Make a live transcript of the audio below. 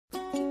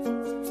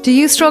Do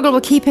you struggle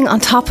with keeping on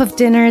top of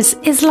dinners?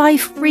 Is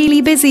life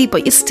really busy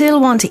but you still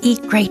want to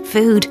eat great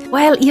food?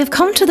 Well, you've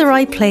come to the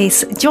right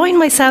place. Join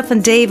myself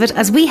and David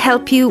as we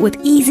help you with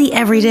easy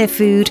everyday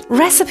food,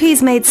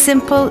 recipes made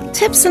simple,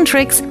 tips and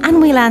tricks, and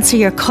we'll answer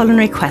your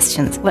culinary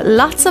questions with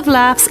lots of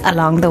laughs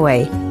along the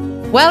way.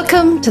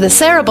 Welcome to the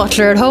Sarah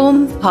Butler at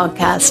Home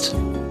podcast.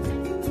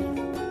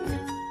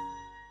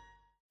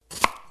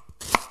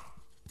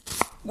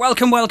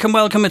 Welcome.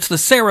 It's the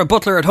Sarah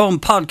Butler at Home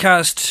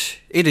podcast.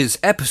 It is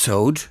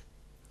episode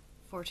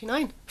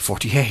 49.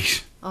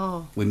 48.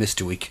 Oh. We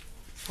missed a week.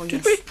 Oh,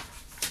 Did yes. we?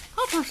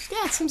 Oh,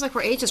 yeah, it seems like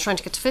we're ages trying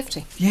to get to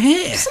 50.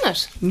 Yeah. Isn't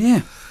it?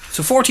 Yeah.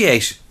 So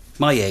 48,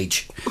 my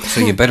age.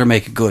 So you better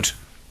make it good.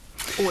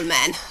 Old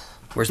man.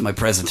 Where's my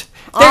present?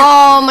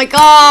 Oh my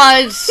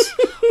god.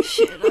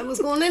 Shit, I was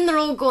going in the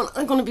road going,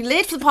 I'm going to be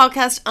late for the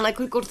podcast and I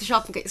could go to the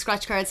shop and get you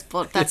scratch cards,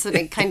 but that's a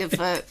big kind of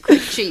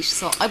quick cheat,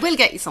 so I will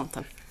get you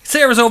something.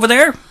 Sarah's over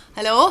there.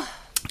 Hello.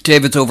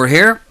 David's over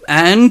here,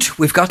 and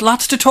we've got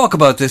lots to talk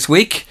about this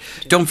week.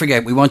 Don't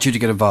forget, we want you to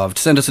get involved.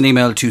 Send us an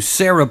email to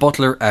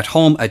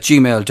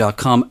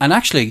sarahbutler@home@gmail.com. And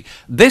actually,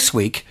 this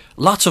week,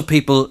 lots of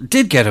people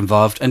did get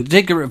involved and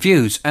did get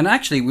reviews. And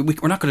actually,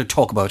 we're not going to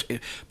talk about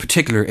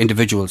particular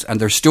individuals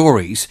and their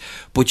stories,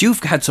 but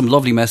you've had some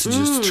lovely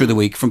messages through the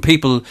week from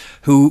people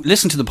who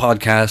listen to the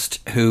podcast,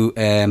 who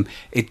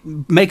it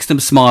makes them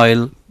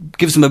smile,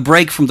 gives them a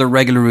break from their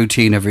regular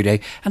routine every day.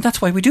 And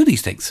that's why we do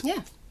these things.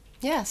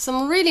 Yeah,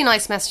 some really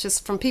nice messages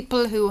from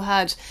people who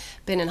had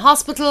been in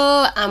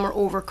hospital and were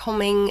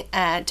overcoming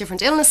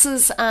different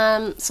illnesses.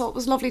 So it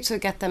was lovely to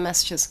get them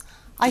messages.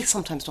 I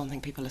sometimes don't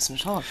think people listen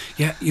at all.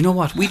 Yeah, you know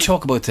what? We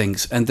talk about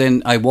things and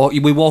then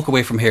we walk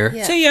away from here.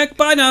 Yeah. See ya,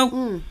 bye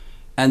now.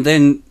 And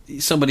then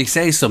somebody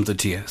says something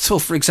to you. So,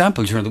 for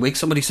example, during the week,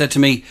 somebody said to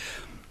me,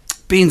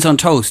 beans on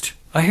toast.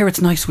 I hear it's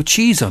nice with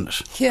cheese on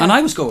it. Yeah. And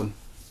I was going,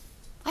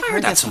 I've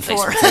heard that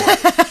someplace before.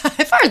 before.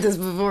 I've heard this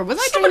before. Was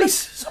I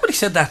Somebody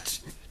said that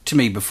to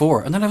me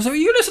before, and then I was like,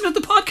 you listen to the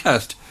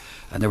podcast?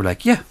 And they were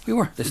like, yeah, we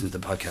were listening to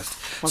the podcast.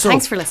 Well,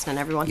 thanks for listening,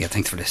 everyone. Yeah,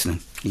 thanks for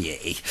listening.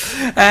 Yay.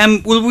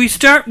 Will we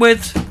start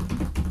with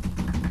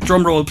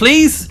drum roll,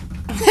 please?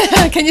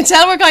 Can you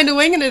tell we're kind of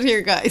winging it here,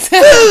 guys?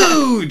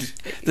 Food!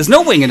 There's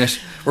no winging it.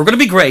 We're going to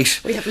be great.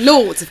 We have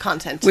loads of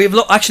content. We have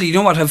actually, you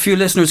know what? I have a few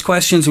listeners'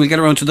 questions. We'll get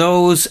around to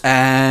those.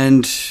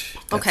 And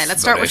okay,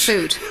 let's start with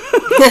food.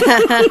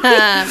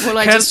 Will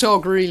I just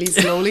talk really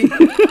slowly?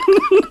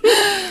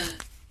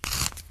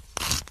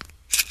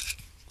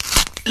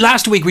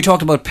 Last week we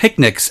talked about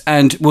picnics,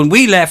 and when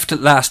we left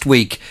last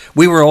week,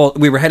 we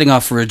were heading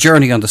off for a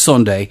journey on the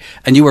Sunday,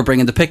 and you were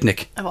bringing the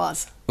picnic. I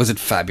was. Was it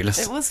fabulous?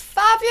 It was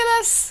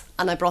fabulous.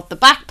 And I brought the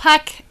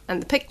backpack,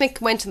 and the picnic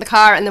went in the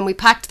car, and then we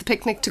packed the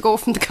picnic to go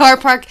from the car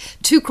park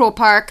to Crow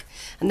Park,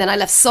 and then I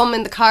left some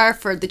in the car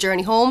for the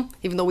journey home,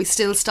 even though we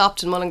still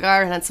stopped in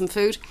Mullingar and had some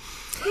food.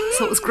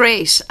 So it was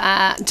great.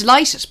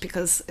 Delighted,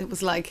 because it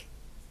was like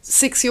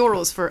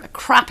 €6 for a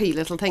crappy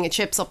little thing of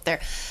chips up there.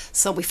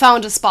 So we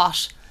found a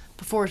spot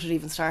before it had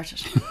even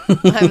started.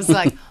 I was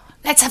like,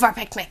 let's have our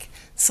picnic.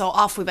 So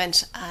off we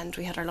went, and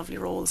we had our lovely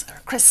rolls,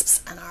 our crisps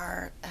and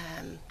our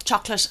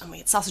chocolate, and we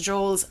had sausage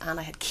rolls, and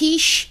I had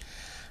quiche.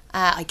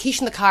 I had quiche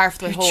in the car for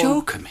the way home. You're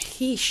joking me.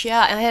 Quiche,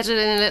 yeah, and I had it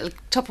in a little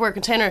Tupperware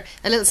container,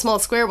 a little small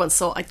square one,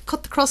 so I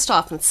cut the crust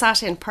off and it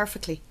sat in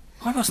perfectly.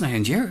 Why wasn't I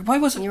in your? Why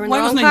wasn't? You were in why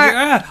the wrong wasn't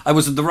car. I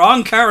was in the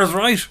wrong car. Is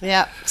right.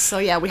 Yeah, so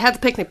yeah, we had the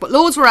picnic, but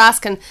loads were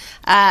asking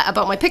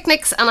about my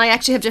picnics, and I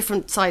actually have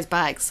different size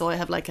bags. So I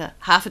have like a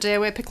half a day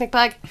away picnic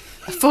bag,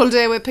 a full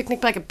day away picnic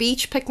bag, a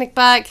beach picnic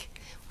bag.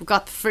 We've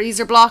got the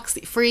freezer blocks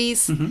that you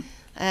freeze,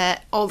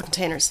 all the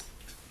containers.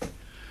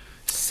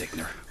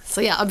 Signer. So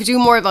yeah, I'll be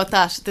doing more about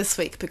that this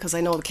week, because I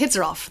know the kids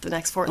are off for the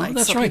next fortnight. Oh,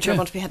 that's so right, people yeah. are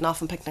going to be heading off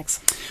on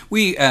picnics.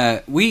 We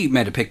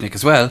made a picnic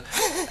as well,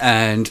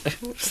 and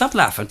stop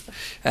laughing.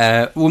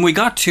 When we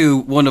got to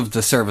one of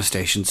the service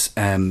stations,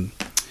 Jane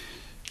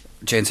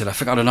said, I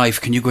forgot a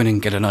knife, can you go in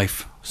and get a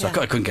knife? So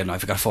Yeah. I couldn't get a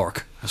knife, I got a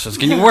fork. I said,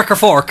 can you work a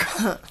fork?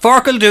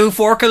 Fork'll do.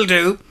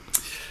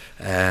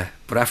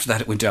 But after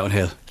that it went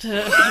downhill.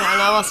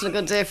 That wasn't a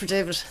good day for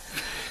David.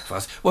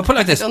 Well, put it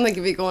like I this, don't think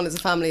you'll be going as a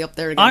family up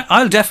there again.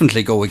 I'll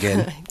definitely go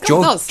again. Go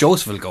with us.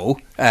 Joseph will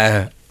go.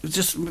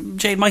 Just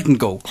Jane mightn't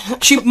go.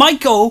 She might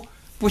go,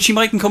 but she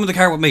mightn't come in the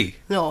car with me.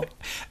 No.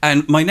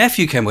 And my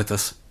nephew came with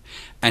us,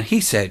 and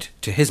he said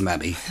to his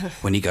mammy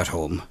when he got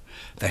home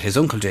that his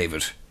Uncle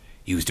David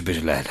used a bit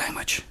of lad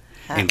language,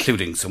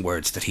 including some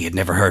words that he had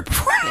never heard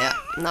before. Yeah,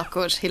 not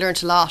good. He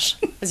learnt a lot.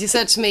 As you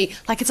said to me,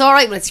 like, it's all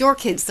right when it's your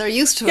kids. They're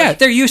used to it. Yeah,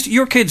 they're used to,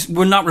 your kids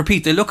will not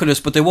repeat. They look at us,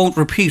 but they won't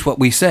repeat what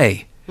we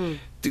say.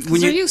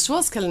 Because they're used to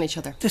us killing each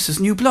other. This is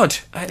new blood.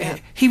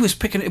 He was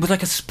picking, it was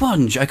like a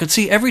sponge. I could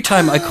see every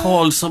time I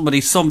called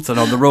somebody something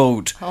on the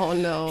road. Oh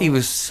no. He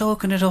was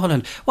soaking it all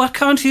in. What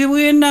county are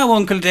we in now,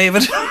 Uncle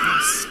David?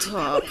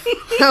 Stop.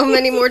 How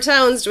many more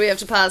towns do we have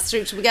to pass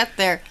through till we get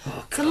there?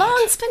 It's a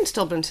long spin to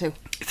Dublin too.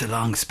 It's a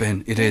long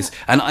spin, it is.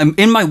 And I'm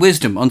in my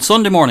wisdom. On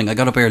Sunday morning, I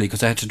got up early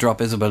because I had to drop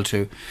Isabel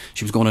she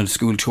was going on a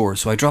school tour.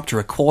 So I dropped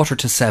her at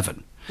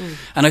 6:45.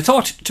 And I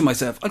thought to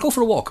myself, I'll go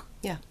for a walk.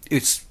 Yeah.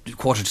 It's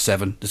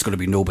 6:45. There's going to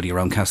be nobody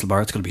around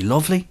Castlebar. It's going to be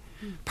lovely.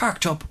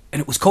 Parked up,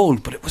 and it was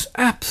cold, but it was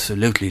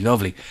absolutely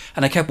lovely.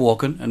 And I kept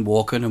walking and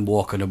walking and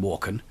walking and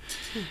walking,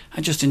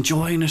 and just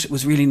enjoying it. It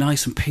was really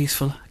nice and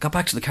peaceful. I got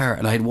back to the car,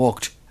 and I had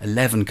walked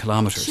 11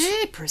 kilometres.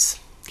 Jeepers.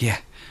 Yeah.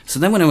 So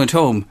then when I went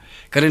home,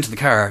 got into the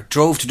car,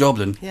 drove to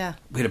Dublin. Yeah.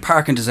 We had a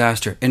parking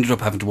disaster. Ended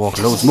up having to walk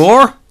loads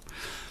more.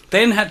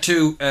 Then had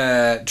to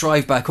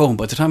drive back home.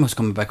 By the time I was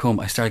coming back home,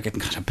 I started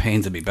getting kind of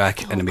pains in my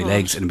back and in my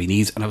legs and in my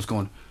knees, and I was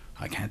going,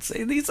 I can't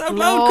say these out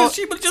loud because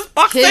she will just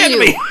box Kill out of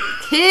me.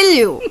 Kill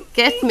you.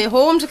 Get me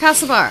home to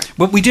Castlebar.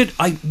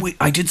 But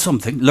I did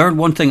something, learned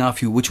one thing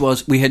off you, which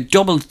was we had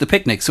doubled the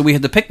picnic. So we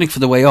had the picnic for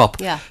the way up.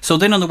 Yeah. So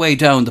then on the way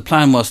down, the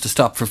plan was to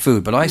stop for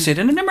food. But I said,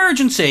 in an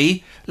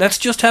emergency, let's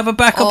just have a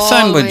backup Always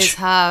sandwich.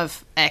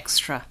 have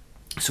extra.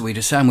 So we had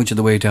a sandwich on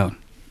the way down.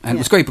 And it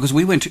was great because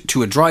we went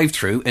to a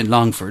drive-through in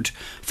Longford,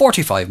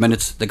 45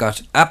 minutes. They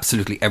got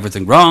absolutely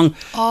everything wrong.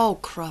 Oh,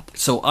 crap.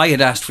 So I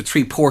had asked for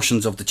 3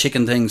 portions of the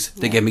chicken things.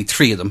 They gave me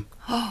 3 of them.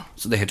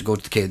 So they had to go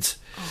to the kids.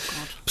 Oh,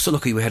 God. So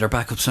luckily we had our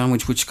backup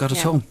sandwich, which got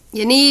us home.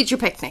 You need your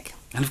picnic.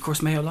 And of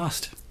course Mayo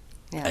lost.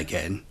 Yeah.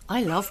 Again.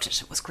 I loved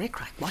it. It was great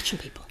crack watching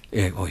people.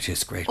 Yeah, it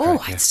is great. Oh,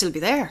 crack, yeah. I'd still be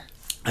there.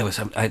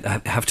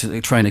 I have to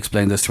try and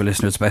explain this to our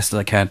listeners as best as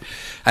I can.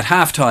 At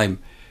half time,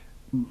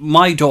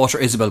 my daughter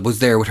Isabel was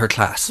there with her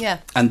class. Yeah.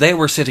 And they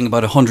were sitting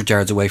about 100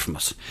 yards away from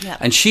us. Yeah.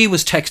 And she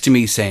was texting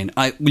me saying,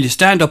 will you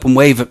stand up and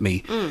wave at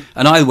me?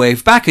 And I'll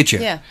wave back at you.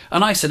 Yeah.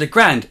 And I said,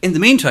 grand. In the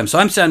meantime, so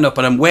I'm standing up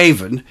and I'm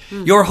waving.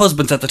 Your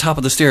husband's at the top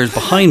of the stairs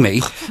behind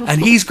me. And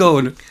he's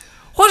going,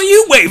 what are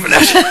you waving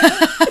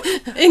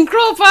at? In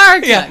Crow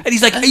Park. Yeah. And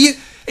he's like, are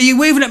you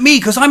waving at me?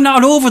 Because I'm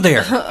not over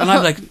there. And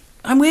I'm like,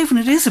 I'm waving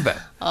at Isabel.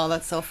 Oh,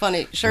 that's so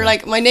funny. Sure,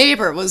 like my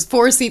neighbour was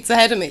 4 seats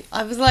ahead of me.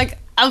 I was like,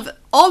 of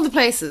all the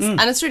places, and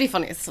it's really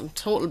funny. It's some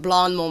total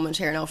blonde moment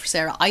here now for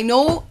Sarah. I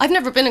know I've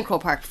never been in Crow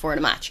Park before in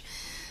a match,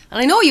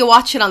 and I know you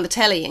watch it on the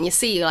telly and you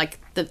see like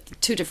the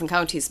 2 different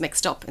counties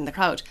mixed up in the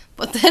crowd.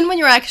 But then when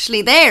you're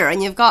actually there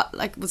and you've got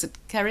like, was it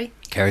Kerry?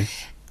 Kerry.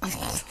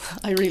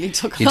 I really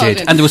took it You all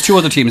did. in. And there was 2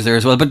 other teams there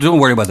as well, but don't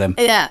worry about them.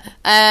 Yeah.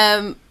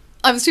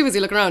 I was too busy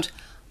looking around.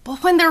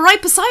 But when they're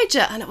right beside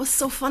you, and it was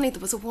so funny, there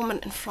was a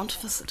woman in front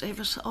of us,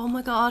 David. Oh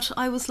my God,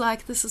 I was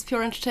like, this is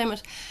pure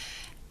entertainment.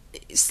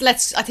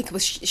 I think it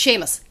was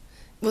Seamus,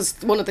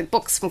 was one of the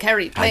books from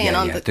Kerry playing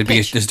on the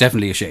pitch. There's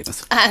definitely a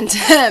Seamus.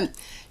 And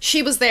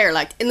she was there,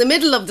 like, in the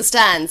middle of the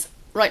stands,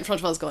 right in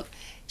front of us, going,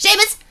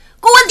 Seamus,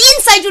 go on the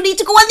inside, you need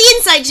to go on the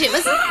inside,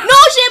 Seamus. No,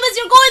 Seamus,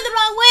 you're going the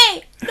wrong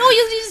way. No,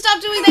 you need to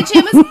stop doing that,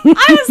 Seamus.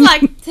 I was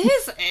like,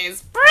 this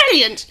is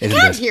brilliant. He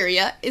can't hear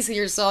you. Is he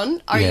your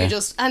son? Are you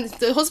just... And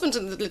the husband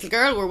and the little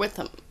girl were with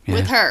him,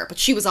 with her, but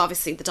she was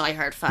obviously the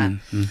diehard fan.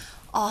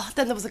 Oh,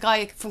 then there was a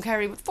guy from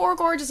Kerry with 4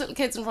 gorgeous little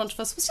kids in front of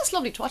us. It was just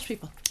lovely to watch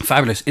people.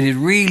 Fabulous. It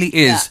really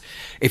is.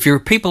 If you're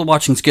people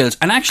watching skills,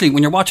 and actually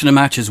when you're watching a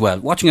match as well,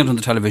 watching it on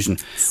the television,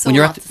 So when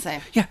you're not at the same.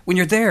 Yeah, when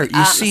you're there,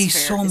 you see Atmosphere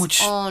so is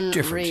much unreal.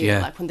 different.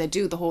 Yeah. Like when they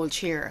do the whole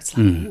cheer, it's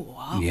like, oh,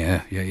 wow.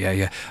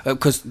 Yeah.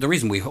 Because the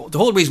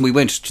whole reason we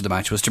went to the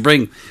match was to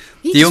bring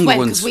He the just younger went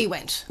ones. because we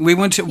went. We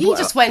went to. He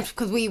just went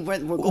because we were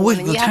going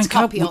and you had to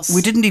copy us.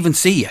 We didn't even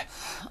see you.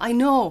 I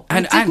know.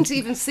 And- You didn't and-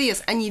 even see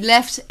us and you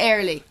left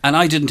early. And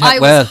I didn't I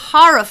have. was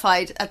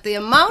horrified at the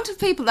amount of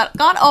people that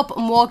got up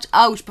and walked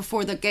out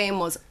before the game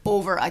was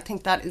over. I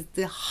think that is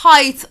the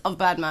height of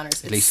bad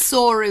manners. It's least-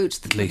 so rude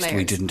to the At least we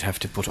players. didn't have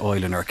to put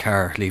oil in our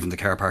car leaving the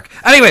car park.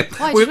 Anyway,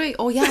 Why did we?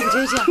 Oh yeah, we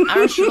did, yeah.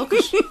 Aaron, look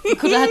it. We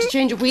could have had to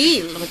change a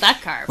wheel with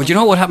that car. But you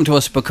know what happened to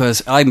us?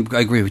 Because I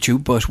agree with you,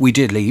 but we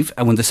did leave,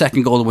 and when the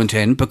second goal went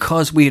in,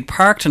 because we had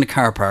parked in a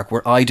car park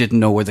where I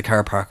didn't know where the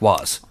car park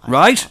was,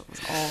 right? It was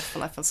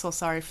awful. I felt so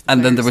sorry for the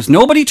And then there players. was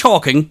nobody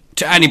talking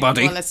to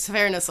anybody. Well, it's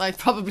fairness. I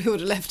probably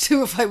would have left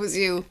too if I was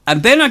you.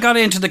 And then I got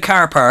into the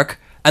car park,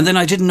 and then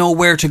I didn't know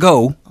where to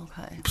go.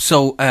 Okay.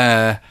 So,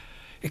 and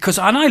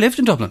I lived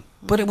in Dublin,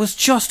 but it was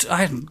just, I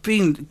hadn't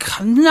been,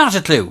 not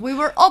a clue. We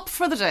were up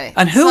for the day.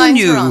 And who Signs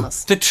were knew on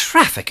us. the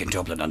traffic in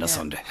Dublin on a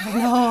Sunday?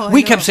 I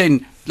We know. kept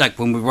saying, like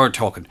when we were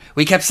talking,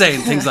 we kept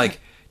saying things like,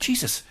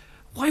 Jesus,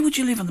 why would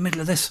you live in the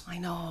middle of this? I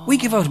know. We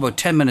give out about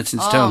 10 minutes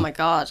into Oh town. my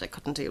God, I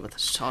couldn't deal with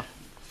it at all.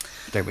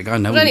 There we go.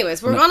 Now But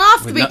anyways, we're gone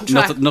off the beaten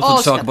track Nothing to talk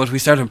altogether. about. We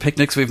started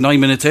picnics. We have 9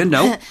 minutes in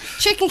now.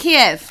 Chicken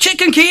Kiev.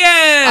 Chicken Kiev!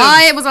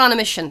 I was on a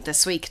mission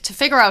this week to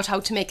figure out how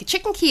to make a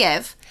chicken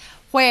Kiev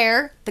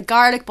where the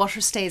garlic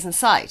butter stays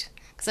inside.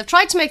 Because I've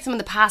tried to make them in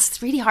the past.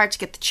 It's really hard to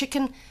get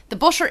the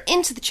butter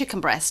into the chicken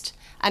breast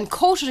and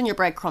coat it in your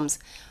breadcrumbs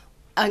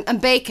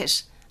and bake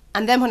it.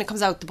 And then when it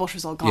comes out, the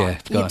butter's all gone. Yeah,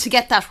 it's gone. To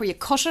get that where you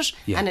cut it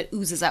and it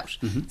oozes out.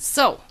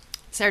 So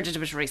Sarah did a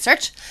bit of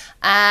research,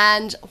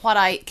 and what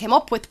I came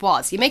up with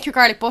was you make your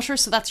garlic butter,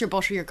 so that's your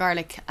butter, your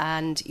garlic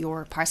and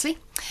your parsley.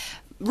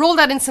 Roll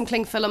that in some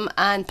cling film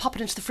and pop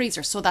it into the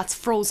freezer, so that's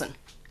frozen.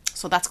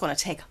 So that's going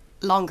to take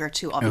longer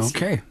to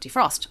obviously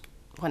defrost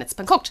when it's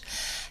been cooked.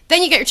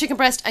 Then you get your chicken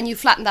breast and you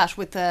flatten that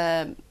with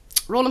a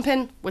rolling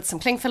pin with some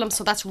cling film,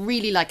 so that's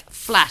really like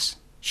flat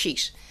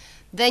sheet.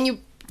 Then you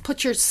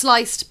put your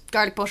sliced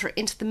garlic butter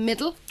into the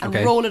middle and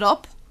Okay. roll it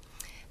up.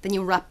 Then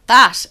you wrap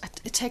that.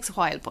 It takes a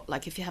while, but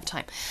like if you have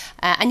time.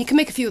 And you can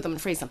make a few of them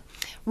and freeze them.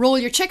 Roll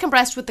your chicken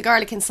breast with the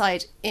garlic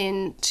inside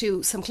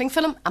into some cling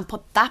film and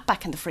put that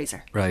back in the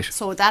freezer. Right.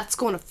 So that's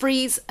going to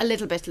freeze a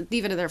little bit.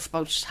 Leave it in there for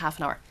about half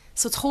an hour.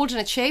 So it's holding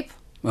its shape.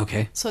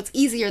 Okay. So it's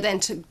easier then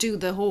to do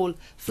the whole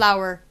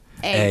flour,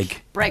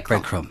 egg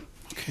breadcrumb. Breadcrumb.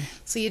 Okay.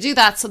 So you do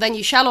that. So then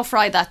you shallow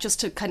fry that just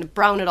to kind of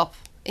brown it up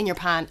in your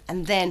pan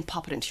and then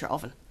pop it into your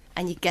oven.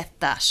 And you get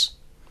that.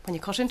 When you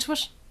cut into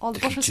it, all the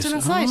butter's still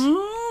inside.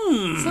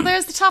 So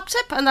there's the top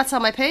tip, and that's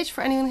on my page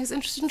for anyone who's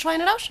interested in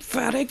trying it out.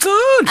 Very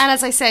good. And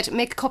as I said,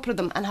 make a couple of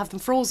them and have them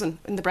frozen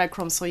in the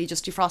breadcrumbs, so you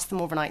just defrost them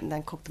overnight and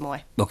then cook them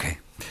away. Okay.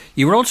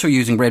 You were also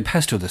using red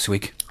pesto this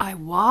week. I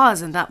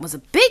was, and that was a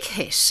big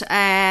hit.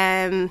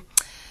 I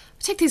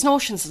take these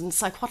notions and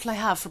it's like, what will I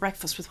have for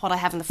breakfast with what I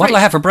have in the fridge? What'll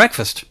I have for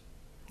breakfast?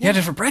 You had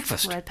it for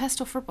breakfast. Red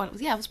pesto for what?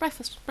 Yeah, it was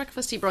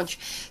breakfasty brunch.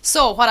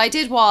 So what I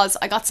did was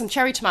I got some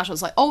cherry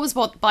tomatoes. I always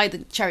buy the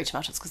cherry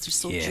tomatoes because they're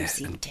so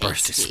juicy and tasty.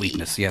 burst of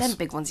sweetness. Yes. Them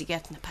big ones you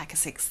get in a pack of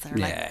 6. They're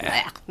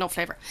Yeah. like no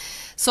flavour.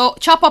 So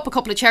chop up a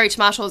couple of cherry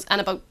tomatoes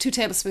and about 2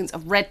 tablespoons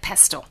of red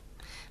pesto.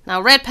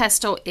 Now red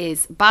pesto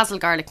is basil,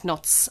 garlic,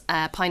 nuts,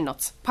 pine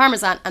nuts,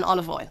 parmesan, and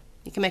olive oil.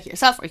 You can make it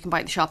yourself or you can buy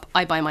it in the shop.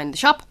 I buy mine in the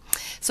shop.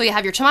 So you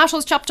have your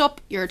tomatoes chopped up,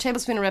 your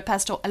tablespoon of red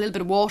pesto, a little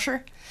bit of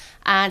water,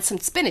 and some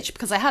spinach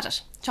because I had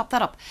it. Chop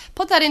that up.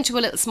 Put that into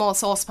a little small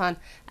saucepan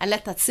and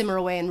let that simmer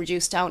away and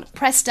reduce down.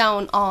 Press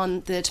down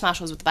on the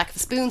tomatoes with the back of a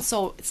spoon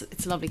so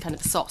it's a lovely kind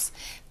of a sauce.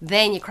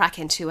 Then you crack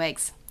in 2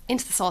 eggs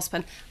into the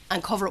saucepan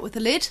and cover it with a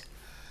lid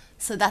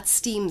so that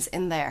steams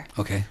in there.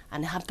 Okay.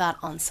 And have that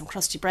on some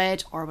crusty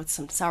bread or with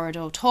some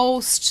sourdough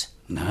toast.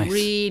 Nice.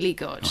 Really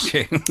good.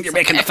 Okay. You're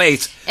making the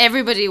face.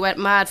 Everybody went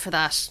mad for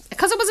that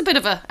because it was a bit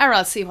of a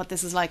I'll see what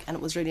this is like, and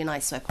it was really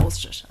nice, so I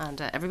posted it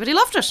and everybody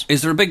loved it.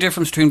 Is there a big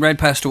difference between red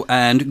pesto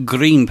and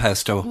green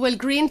pesto? Well,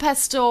 green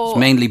pesto, It's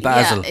mainly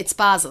basil. Yeah, it's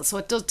basil, so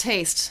it does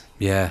taste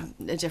Yeah.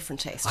 a different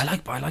taste. I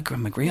like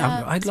green.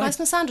 Yeah, I'd it's like. nice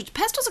in a sandwich.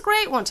 Pesto's a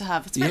great one to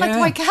have. It's a bit like Yeah.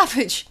 white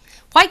cabbage.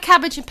 White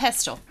cabbage and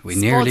pesto. We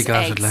nearly Spuds,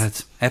 got it, eggs.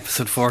 lads.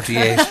 Episode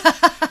 48.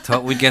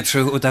 Thought we'd get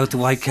through it without the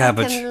white I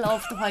cabbage.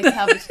 love the white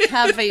cabbage.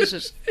 Can't beat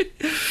it.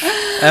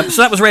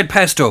 So that was red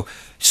pesto.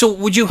 So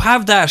would you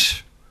have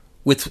that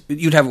with?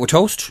 You'd have it with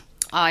toast?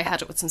 I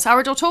had it with some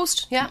sourdough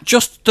toast. Yeah.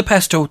 Just the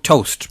pesto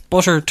toast,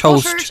 butter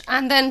toast. Buttered,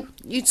 and then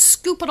you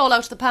scoop it all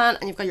out of the pan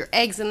and you've got your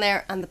eggs in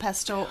there and the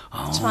pesto,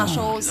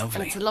 tomatoes, lovely.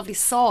 and it's a lovely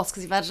sauce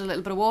because you've added a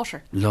little bit of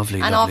water.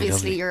 Lovely, and lovely,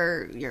 obviously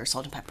lovely. your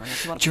salt and pepper.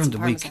 If you want to During put the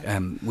some week,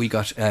 parmesan. we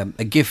got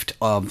a gift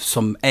of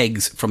some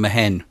eggs from a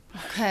hen.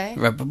 Okay.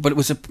 Right, but it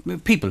was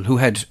people who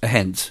had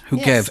hens who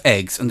Yes. gave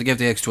eggs, and they gave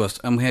the eggs to us,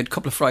 and we had a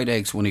couple of fried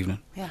eggs one evening.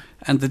 Yeah.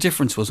 And the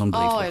difference was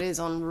unbelievable. Oh, it is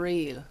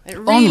unreal. It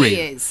really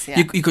Unreal. is.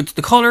 Yeah. You could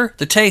the colour,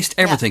 the taste,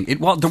 everything. There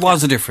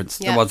was a difference.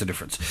 Yeah. There was a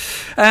difference.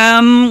 Did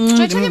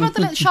I tell you about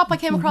the little shop I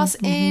came across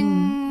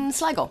in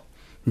Sligo?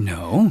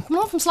 No.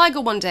 Coming home from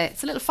Sligo one day,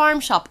 it's a little farm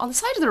shop on the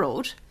side of the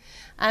road,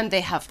 and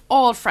they have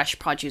all fresh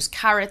produce,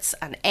 carrots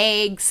and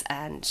eggs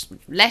and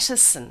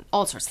lettuce and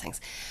all sorts of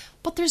things.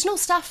 But there's no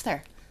staff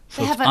there.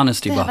 So it's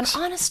honesty they box.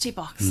 have an honesty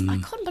box. I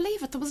couldn't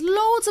believe it. There was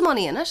loads of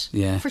money in it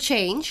Yeah. for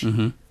change.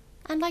 Mm-hmm.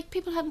 And like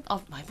people hadn't.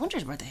 Oh, I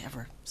wondered were they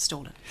ever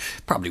stolen.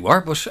 Probably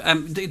were, but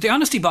the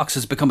honesty box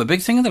has become a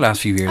big thing in the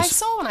last few years. I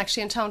saw one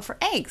actually in town for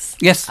eggs.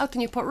 Yes. Out the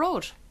Newport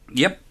Road.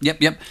 Yep.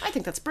 I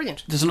think that's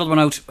brilliant. There's another one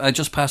out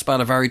just past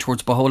Ballavary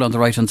towards Bohola on the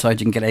right hand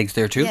side. You can get eggs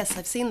there too. Yes,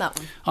 I've seen that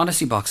one.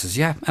 Honesty boxes,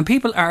 yeah. And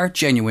people are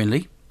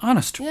genuinely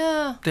honest.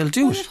 Yeah. They'll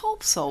do Well, it. you'd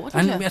hope so,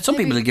 wouldn't And you? some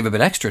people will Maybe. give a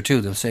bit extra too.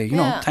 They'll say,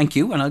 Yeah. thank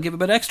you, and I'll give a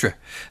bit extra.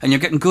 And you're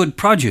getting good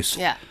produce.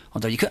 Yeah.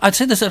 Although I'd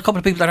say there's a couple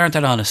of people that aren't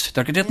that honest.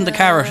 They're getting the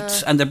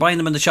carrots and they're buying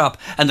them in the shop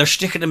and they're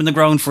sticking them in the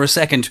ground for a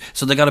second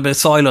so they got a bit of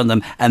soil on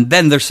them and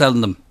then they're selling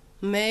them.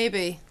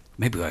 Maybe.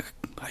 Maybe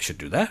I should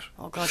do that.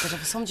 Oh God, they'd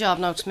have some job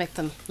now to make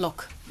them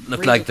look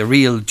Like the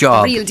real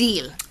job. real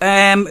deal.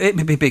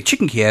 Big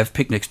Chicken Kiev,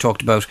 picnics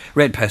talked about,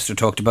 red pesto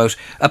talked about,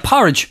 a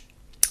porridge.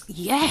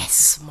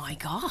 Yes, my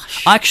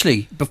gosh.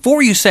 Actually,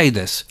 before you say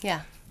this,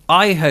 Yeah.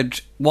 I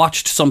had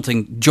watched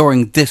something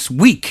during this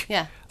week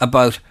Yeah.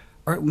 about,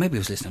 or maybe I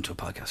was listening to a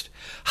podcast,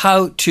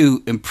 how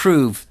to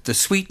improve the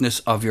sweetness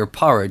of your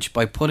porridge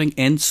by putting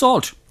in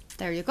salt.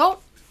 There you go.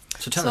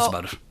 So tell us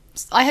about it.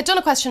 I had done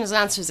a questions and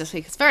answers this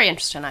week. It's very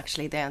interesting,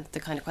 actually, the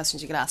kind of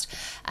questions you get asked.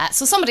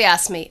 So somebody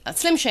asked me,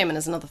 slim shaming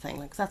is another thing.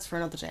 Like that's for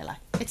another day. Like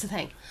it's a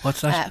thing.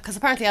 What's that? Because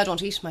apparently I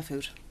don't eat my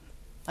food.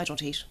 I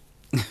don't eat.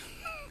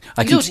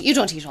 I You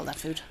don't eat all that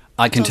food.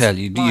 I can Does tell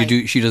you. my You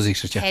do. She does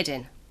eat it. Yeah. Head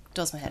in.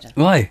 Does my head in.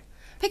 Why?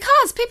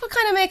 Because people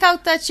kind of make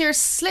out that you're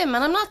slim,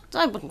 and I'm not.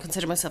 I wouldn't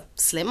consider myself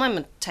slim. I'm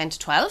a 10 to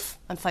 12.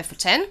 I'm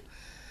 5'10".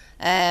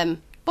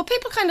 But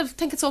people kind of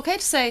think it's okay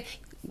to say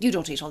you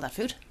don't eat all that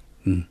food.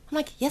 I'm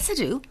like, yes, I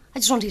do. I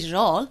just don't eat it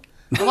all.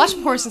 I watch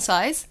my portion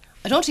size.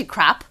 I don't eat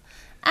crap,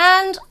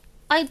 and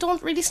I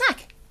don't really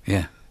snack.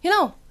 Yeah. You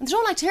know, and they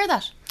don't like to hear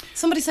that.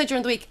 Somebody said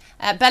during the week,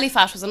 belly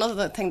fat was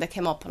another thing that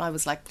came up, and I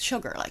was like,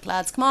 sugar, like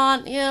lads, come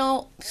on,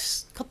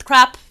 cut the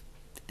crap.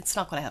 it's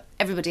not going to help.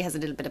 Everybody has a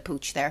little bit of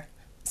pooch there,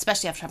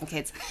 especially after having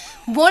kids.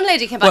 One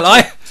lady came back.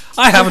 Well,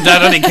 I haven't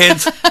had any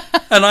kids,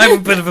 and I'm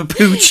a bit of a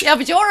pooch. Yeah,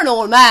 but you're an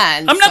old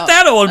man. I'm not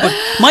that old,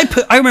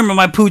 but I remember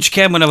my pooch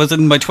came when I was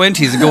in my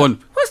 20s and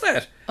going, what's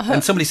that?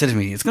 And somebody said to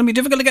me, it's going to be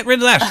difficult to get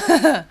rid of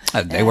that.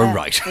 And they were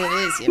right. It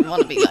is. You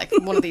want to be like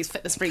one of these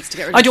fitness freaks to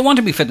get rid of. I don't want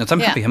to be fitness.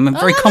 I'm happy. I'm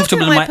very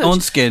comfortable in my own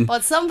skin.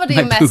 But somebody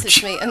My messaged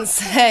pooch. me and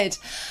said,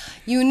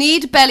 you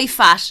need belly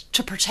fat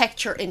to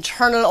protect your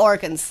internal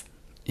organs.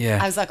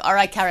 Yeah. I was like, all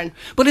right, Karen.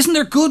 But isn't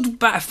there good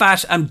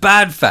fat and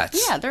bad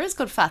fats? Yeah, there is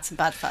good fats and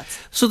bad fats.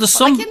 So there's But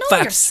some like, you know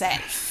fats.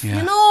 yourself. Yeah.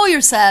 You know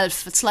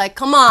yourself. It's like,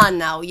 come on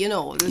now,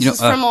 It's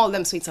just from all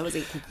them sweets I was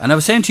eating. And I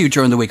was saying to you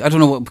during the week, I don't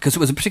know, because it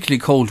was a particularly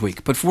cold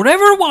week, but for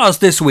whatever it was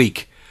this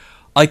week,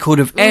 I could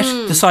have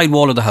ate the side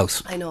wall of the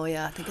house. I know,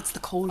 yeah. I think it's the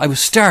cold. I was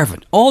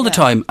starving all the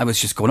time. I was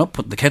just going up,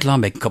 putting the kettle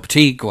on, making a cup of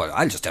tea, going,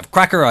 I'll just have a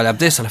cracker, I'll have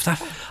this, I'll have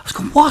that. I was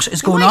going, what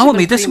is going on with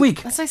me this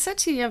week? As I said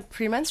to you,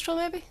 premenstrual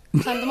maybe?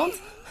 Time of the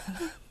month?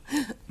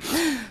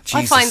 I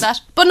Jesus. find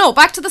that. But no,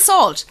 back to the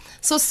salt.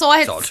 So I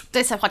had, Salt.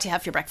 they said, what do you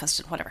have for your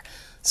breakfast and whatever.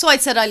 So I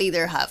said I'll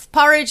either have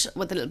porridge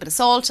with a little bit of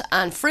salt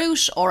and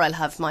fruit, or I'll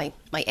have my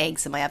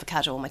eggs and my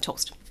avocado and my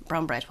toast,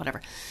 brown bread,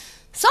 whatever.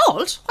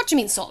 Salt? What do you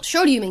mean salt?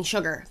 Surely you mean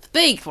sugar. The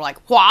big were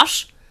like,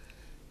 what?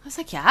 I was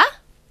like, yeah,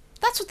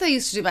 that's what they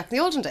used to do back in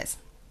the olden days.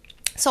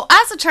 So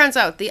as it turns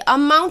out, the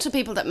amount of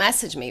people that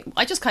message me,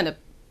 I just kind of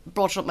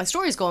brought up my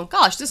stories going,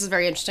 gosh, this is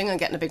very interesting. I'm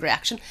getting a big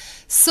reaction.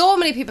 So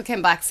many people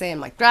came back saying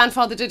my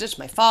grandfather did it,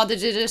 my father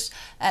did it.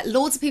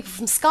 Loads of people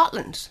from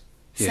Scotland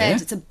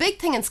said it's a big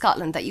thing in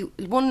Scotland that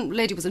one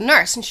lady was a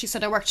nurse and she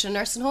said I worked in a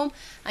nursing home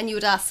and you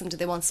would ask them, do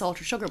they want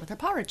salt or sugar with their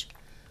porridge?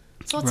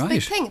 So it's a big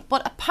Right. thing.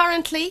 But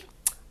apparently,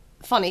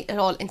 funny, it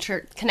all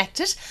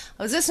interconnected.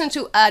 I was listening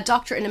to a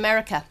doctor in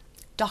America,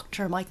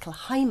 Dr. Michael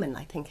Hyman,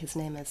 I think his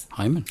name is.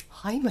 Hyman.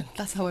 Hyman,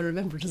 that's how I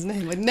remembered his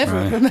name. I never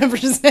Right. remembered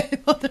his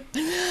name.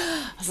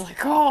 I was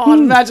like, oh,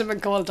 imagine being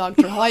called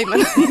Dr.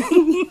 Hyman.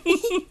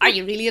 Are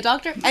you really a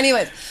doctor?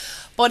 Anyways,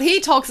 but he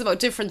talks about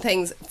different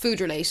things,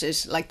 food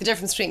related, like the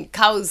difference between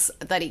cows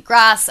that eat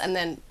grass and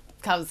then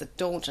cows that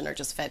don't and are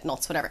just fed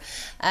nuts, whatever.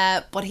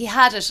 But he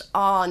had it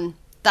on,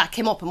 that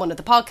came up in one of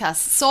the podcasts,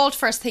 salt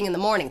first thing in the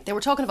morning. They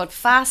were talking about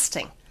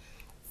fasting.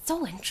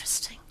 So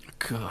interesting.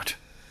 God.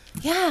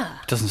 Yeah.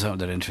 Doesn't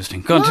sound that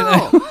interesting. Go on.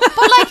 No,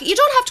 but like you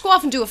don't have to go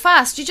off and do a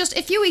fast. You just,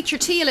 if you eat your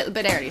tea a little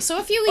bit early. So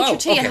if you eat your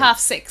tea at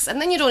 6:30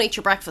 and then you don't eat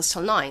your breakfast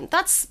till 9,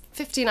 that's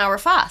 15-hour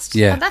fast.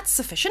 Yeah. And that's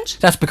sufficient.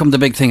 That's become the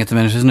big thing at the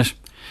minute, isn't it?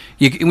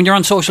 When you're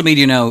on social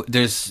media now,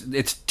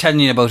 it's telling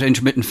you about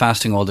intermittent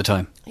fasting all the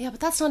time. Yeah, but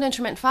that's not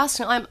intermittent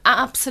fasting. I'm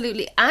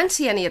absolutely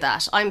anti any of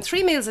that. I'm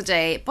 3 meals a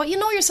day. But you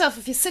know yourself,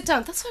 if you sit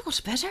down, that's why I go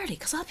to bed early,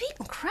 because I'll be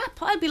eating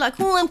crap. I'll be like,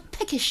 oh, I'm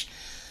pickish.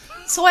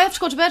 So I have to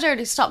go to bed early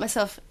to stop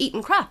myself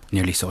eating crap.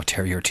 Nearly saw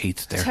tear your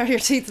teeth there. Tear your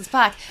teeth is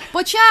back.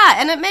 But yeah,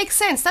 and it makes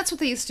sense. That's what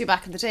they used to do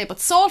back in the day. But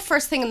salt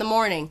first thing in the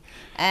morning.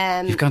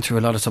 You've gone through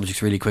a lot of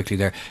subjects really quickly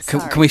there.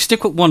 Can Sorry. we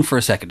stick with one for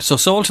a second? So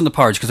salt in the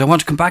porridge, because I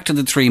want to come back to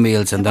the 3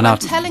 meals and then I'm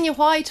telling you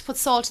why to put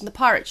salt in the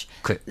porridge.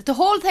 Okay. The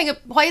whole thing of,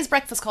 why is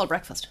breakfast called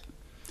breakfast?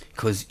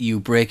 because you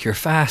break your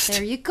fast.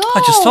 There you go.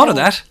 I just thought of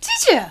that.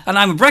 Did you? And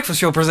I'm a breakfast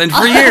show presenter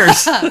for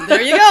years.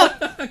 There you go.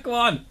 Go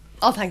on.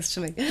 All thanks to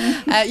me.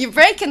 You're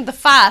breaking the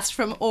fast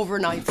from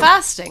overnight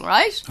fasting,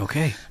 right?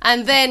 Okay.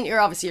 And then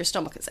your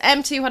stomach is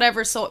empty,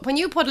 whatever. So when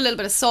you put a little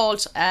bit of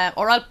salt,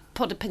 or I'll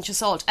put a pinch of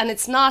salt, and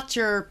it's not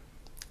your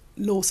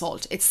low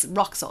salt, it's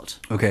rock salt.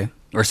 Okay.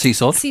 Or sea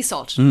salt. Sea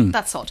salt,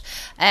 that's salt.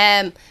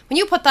 When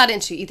you put that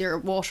into either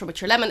water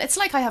with your lemon, it's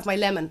like I have my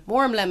lemon,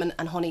 warm lemon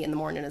and honey in the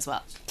morning as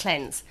well,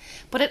 cleanse.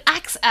 But it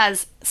acts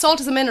as,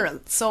 salt is a mineral,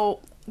 so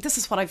this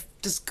is what I've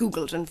just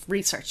Googled and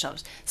researched on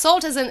it.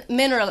 Salt is a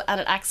mineral and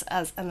it acts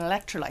as an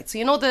electrolyte. So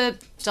you know the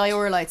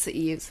diuretytes that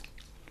you use?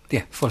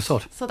 Yeah, full of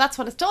salt. So that's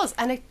what it does.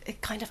 And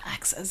it kind of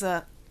acts as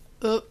a,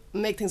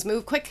 make things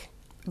move quick,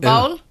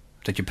 bowel.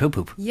 That you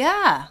poop.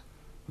 Yeah.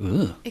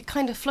 Ugh. It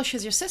kind of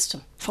flushes your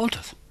system. Salt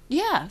does.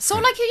 Yeah, so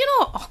like,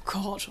 oh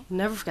God, I'll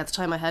never forget the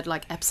time I had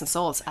like Epsom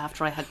salts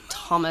after I had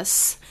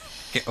Thomas.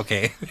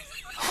 Okay.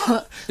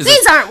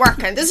 These aren't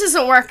working, this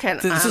isn't working.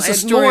 Is this I a had more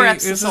story?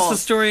 Epsom Is this a salts.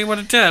 story you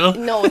want to tell?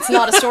 No, it's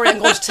not a story I'm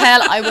going to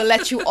tell. I will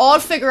let you all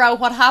figure out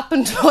what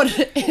happened, but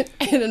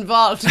it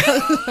involved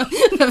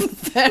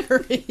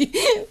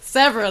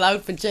several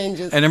outfit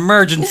changes. An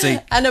emergency.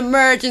 An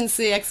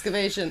emergency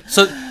excavation.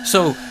 So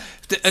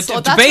that's to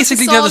what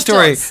basically the tell the salt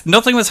story, does.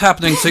 nothing was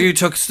happening, so you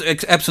took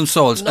Epsom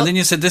salts, and then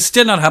you said, this is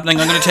still not happening,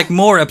 I'm going to take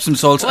more Epsom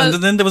salts, and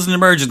then there was an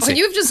emergency. When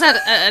you've just had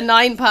a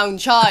 9-pound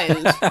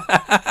child,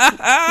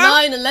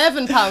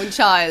 11-pound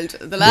child,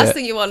 the last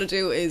thing you want to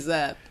do is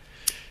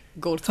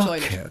go to the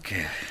toilet.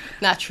 Okay.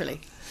 Naturally.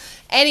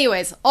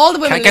 Anyways, all the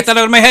women... Can't get that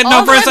out of my head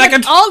now for a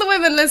second. All the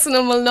women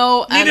listening will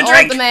know, and a all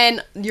drink. the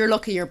men, you're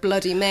lucky you're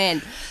bloody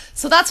men.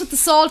 So that's what the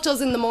salt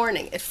does in the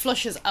morning. It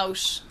flushes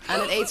out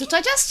and it aids with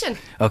digestion.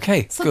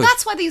 Okay, So good.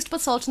 that's why they used to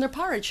put salt in their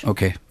porridge.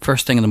 Okay,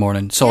 first thing in the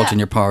morning, salt Yeah. in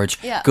your porridge.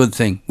 Yeah. Good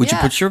thing. Would you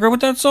Yeah. put sugar with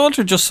that salt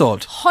or just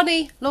salt?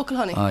 Honey, local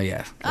honey. Oh,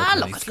 yeah.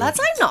 Look, lads,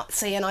 I'm not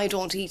saying I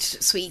don't eat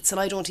sweets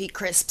and I don't eat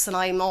crisps and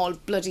I'm all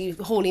bloody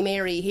Holy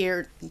Mary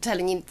here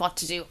telling you what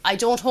to do. I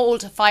don't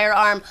hold a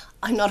firearm.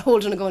 I'm not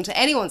holding a gun to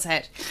anyone's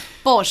head.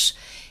 But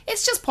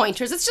it's just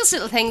pointers. It's just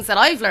little things that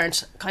I've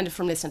learned kind of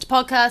from listening to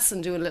podcasts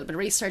and doing a little bit of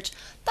research.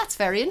 That's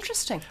very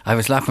interesting. I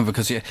was laughing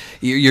because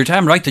you're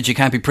damn right that you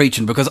can't be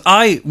preaching, because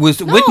I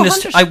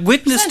witnessed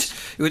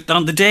 100%.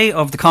 on the day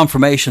of the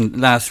confirmation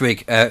last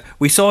week,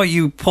 we saw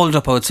you pulled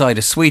up outside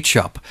a sweet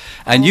shop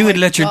and you Oh had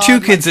my let your God, two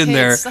my kids in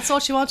there. That's all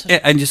she wanted. Yeah,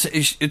 and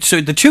so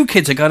the two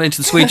kids had got into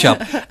the sweet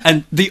shop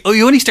and you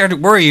only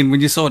started worrying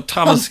when you saw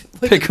Thomas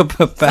pick up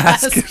a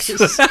basket.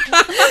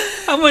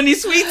 How many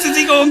sweets is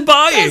he going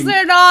Because buying?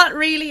 they're not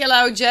really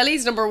allowed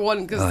jellies, number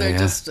one, because they're yeah.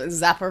 just a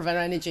zapper of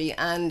energy.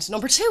 And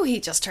number two, he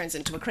just turns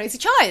into a crazy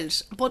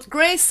child. But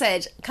Grace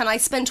said, can I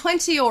spend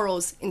 20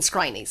 euros in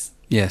Scriney's?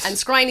 Yes. And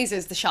Scriney's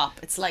is the shop.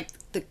 It's like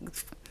the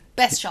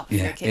best shop for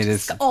Yeah, your kid. it is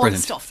It's got all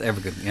brilliant. the stuff. It's ever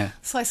good, yeah.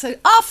 So I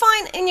said, oh,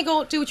 fine, in you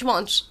go, do what you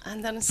want.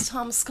 And then it's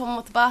Thomas coming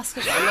with the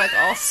basket. I'm like,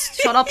 oh,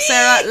 shut up,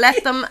 Sarah.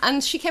 Left them.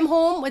 And she came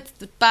home with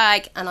the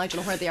bag, and I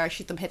don't know where they are.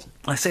 She'd them hidden.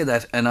 I say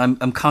that, and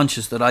I'm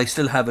conscious that I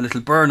still have a little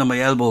burn on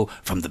my elbow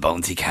from the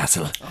Bonesy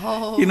Castle.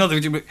 Oh. You know,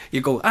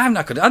 you go, I'm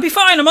not going to, I'll be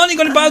fine, I'm only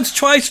going to bounce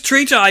twice,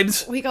 3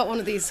 times. We got one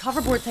of these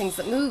hoverboard things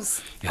that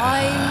moves. Yeah.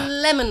 I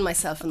lemon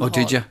myself in the Oh, hall.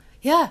 did you?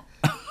 Yeah.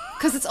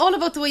 Because it's all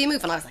about the way you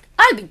move. And I was like,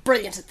 I'll be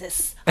brilliant at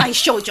this. I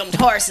show jumped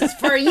horses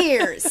for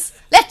years.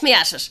 Let me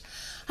at it.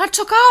 And I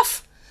took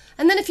off.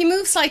 And then if you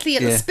move slightly,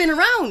 it'll Yeah. spin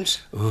around.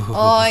 Oh,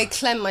 I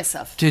clemmed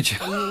myself. Did you?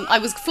 I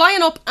was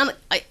flying up and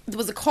there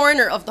was a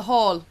corner of the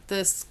hall.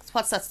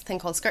 What's that thing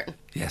called? Skirting.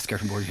 Yeah,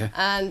 skirting board, yeah.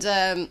 And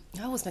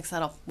I always mix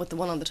that up with the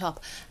one on the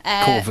top.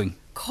 Coving.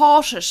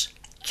 Caught it.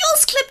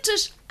 Just clipped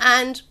it.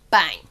 And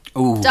bang.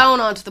 Ooh. Down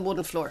onto the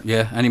wooden floor.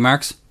 Yeah, any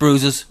marks?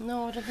 Bruises?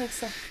 No, I don't think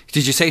so.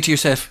 Did you say to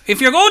yourself,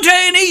 if you're going to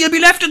A&E, you'll be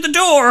left at the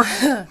door?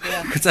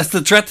 Because that's the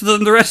threat to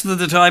them the rest of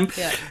the time.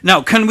 Yeah.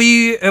 Now, can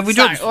we... Have we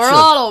done... We're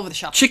all over the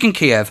shop. Chicken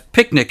Kiev,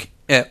 picnic,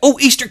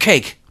 Easter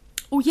cake.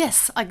 Oh,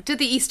 yes, I did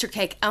the Easter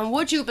cake. And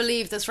would you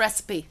believe this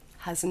recipe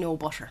has no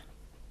butter?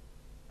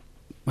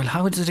 Well,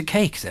 how is it a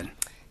cake then?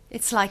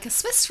 It's like a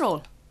Swiss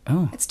roll.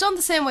 Oh. It's done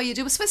the same way you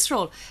do a Swiss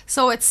roll.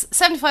 So it's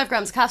 75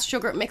 grams of caster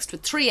sugar mixed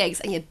with 3 eggs,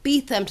 and you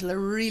beat them till they're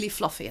really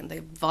fluffy and they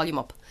volume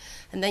up.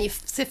 And then you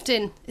sift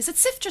in... Is it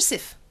sift or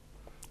sift?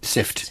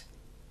 Sift.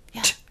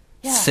 Yeah.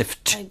 Yeah.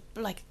 Sift.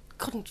 I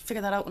couldn't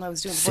figure that out when I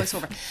was doing the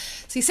voiceover.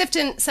 So you sift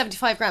in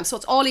 75 grams. So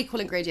it's all equal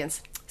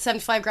ingredients.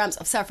 75 grams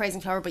of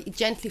self-raising flour, but you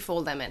gently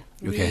fold them in.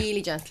 Okay.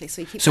 Really gently.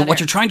 So you keep So that what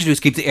air. you're trying to do is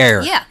keep the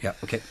air. Yeah. Yeah,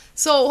 okay.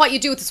 So what you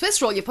do with the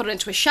Swiss roll, you put it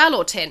into a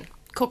shallow tin,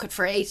 cook it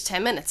for 8 to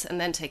 10 minutes, and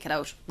then take it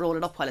out, roll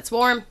it up while it's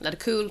warm, let it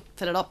cool,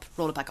 fill it up,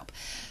 roll it back up.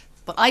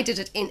 But I did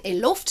it in a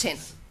loaf tin.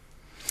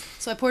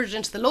 So I poured it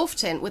into the loaf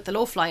tin with the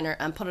loaf liner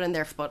and put it in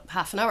there for about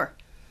half an hour.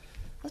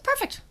 That's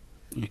perfect.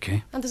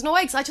 Okay. And there's no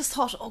eggs. I just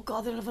thought, oh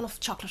God, they'll have enough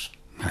chocolate.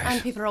 Right.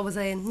 And people are always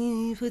saying,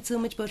 you put so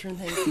much butter in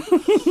things.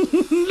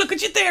 Look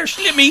at you there,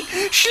 Slimmy.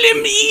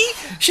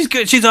 Slimmy. She's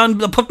good. She's on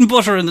putting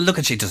butter in the... Look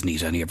at she doesn't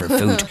eat any of her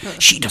food.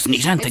 She doesn't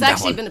eat anything, It's that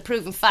actually one. been a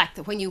proven fact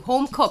that when you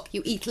home cook,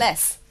 you eat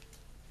less.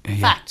 Yeah.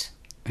 Fact.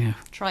 Yeah.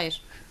 Try it.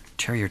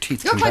 Tear your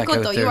teeth. You're come quite back good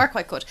out though. there. You are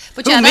quite good.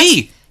 But Who, yeah,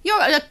 me? You're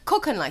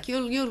cooking like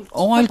you'll.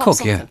 Oh, I'll whip up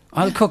cook, yeah. something.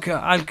 I'll cook.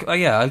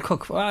 I'll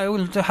cook. I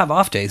will have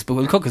off days, but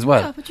we'll cook as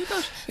well. Yeah, but you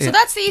good. Yeah. So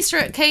that's the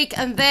Easter cake,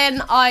 and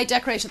then I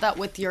decorated that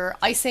with your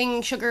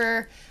icing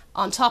sugar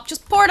on top.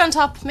 Just pour it on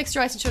top. Mix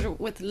your icing sugar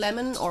with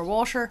lemon or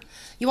water.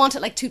 You want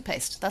it like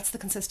toothpaste. That's the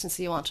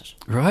consistency you want it.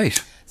 Right.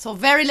 So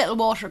very little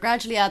water.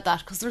 Gradually add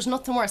that because there's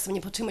nothing worse than when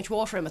you put too much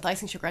water in with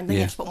icing sugar, and then you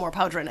Yeah. have to put more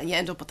powder in, and you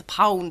end up with a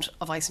pound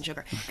of icing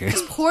sugar. Okay.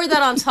 Just pour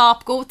that on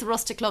top. Go with the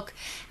rustic look,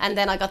 and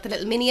then I got the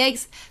little mini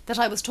eggs that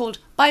I was told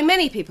by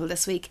many people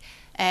this week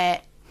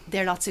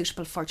they're not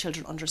suitable for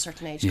children under a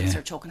certain age because Yeah.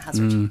 they're choking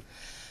hazard.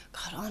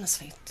 God,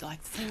 honestly,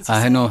 like things.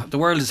 I know. The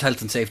world is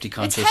health and safety It's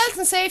conscious. health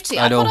and safety.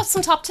 I I know. put up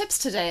some top tips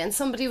today, and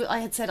I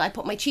had said I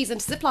put my cheese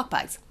into Ziploc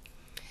bags.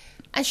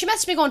 And she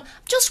messaged me going,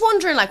 just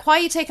wondering, like, why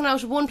are you taking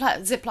out one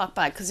Ziploc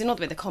bag? Because you know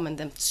the way they come in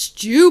them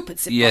stupid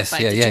Ziploc Yes,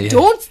 bags yeah, that yeah, you yeah.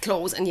 don't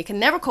close, and you can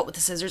never cut with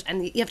the scissors,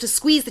 and you have to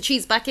squeeze the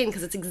cheese back in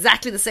because it's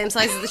exactly the same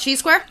size as the cheese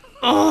square.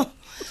 Oh.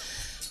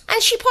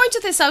 And she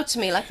pointed this out to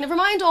me, like, never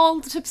mind all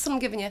the tips that I'm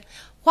giving you.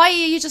 Why are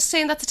you just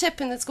saying that's a tip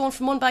and it's going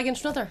from one bag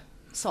into another?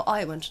 So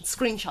I went and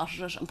screenshotted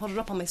it and put it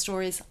up on my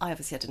stories. I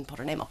obviously didn't put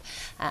her name up.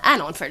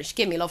 And in fairness, she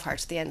gave me a love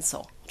heart at the end, so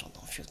I don't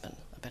know if she's been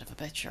a bit of a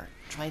bitch or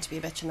trying to be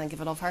a bitch and then give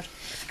a love heart.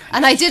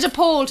 And I did a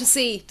poll to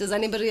see, does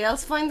anybody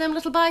else find them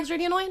little bags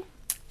really annoying?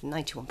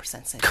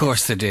 91% said Of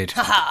course they did.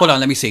 Hold on,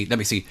 let me see.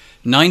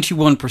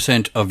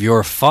 91% of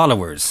your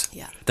followers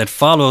Yeah. that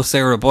follow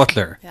Sarah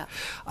Butler. Yeah.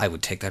 I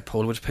would take that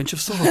poll with a pinch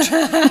of salt.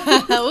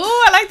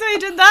 oh, I like the way you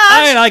did that.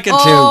 I like it too.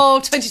 Oh,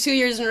 22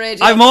 years in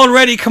radio. I'm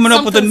already coming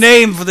up with a Something's-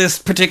 name for this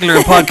particular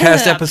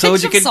podcast episode.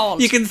 Pinch of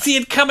salt. You can see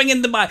it coming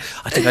in the mind.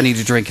 I think I need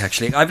a drink,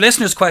 actually. I've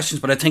listeners' questions,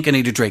 but I think I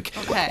need a drink.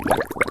 Okay.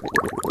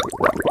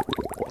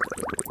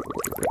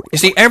 You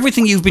see,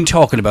 everything you've been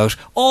talking about,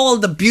 all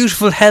the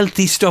beautiful,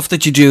 healthy stuff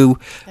that you do,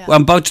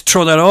 I'm about to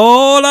throw that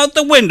all out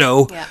the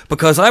window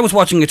because I was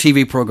watching a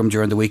TV program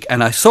during the week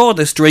and I saw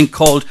this drink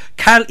called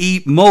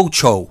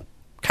Calimocho.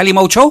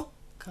 Calimocho?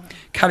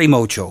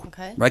 Calimocho.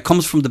 Okay. Right,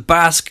 comes from the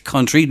Basque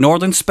country,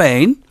 northern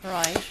Spain.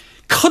 Right.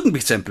 Couldn't be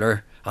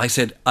simpler. I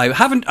said, I've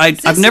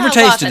Is never this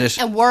tasted what,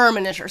 it. A worm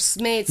in it or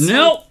made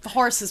No. some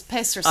horse's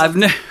piss or I've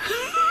something.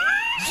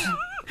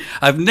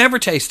 I've never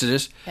tasted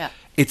it. Yeah.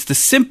 It's the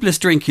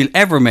simplest drink you'll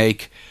ever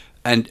make,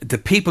 and the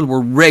people were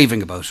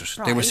raving about it.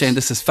 They were Right. saying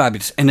this is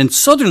fabulous. And in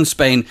southern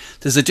Spain,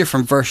 there's a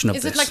different version of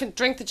Is this. it like a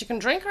drink that you can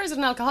drink, or is it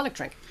an alcoholic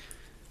drink?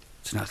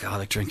 It's an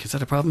alcoholic drink. Is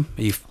that a problem?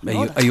 Are you That's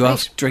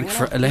off great. drink Bring it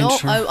for on. Elaine? No,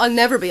 Sure. I'll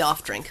never be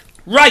off drink.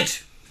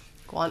 Right.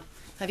 Go on.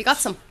 Have you got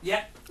some?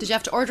 Yeah. Did you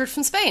have to order it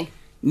from Spain?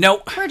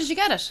 No. Where did you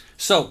get it?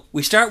 So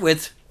we start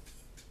with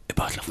a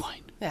bottle of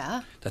wine.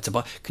 Yeah. That's a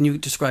bottle. Can you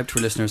describe to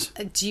our listeners?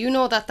 Do you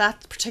know that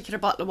particular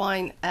bottle of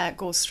wine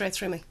goes straight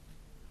through me?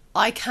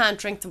 I can't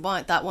drink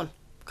that one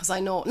because I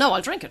know. No,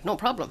 I'll drink it. No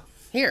problem.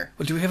 Here.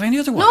 Well, do we have any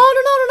other one?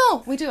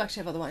 No. We do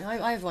actually have other wine.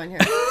 I have wine here.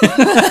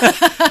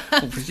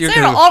 You're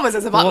Sarah gonna- always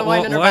has a bottle of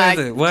wine in her why bag.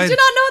 is it? Why- Did you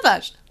not know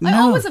that? I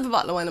No. always have a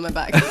bottle of wine in my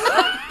bag.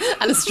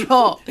 And a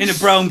straw. In a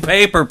brown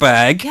paper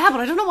bag. Yeah, but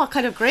I don't know what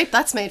kind of grape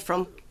that's made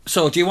from.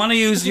 So do you want to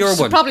use your You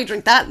should one? probably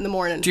drink that in the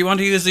morning. Do you want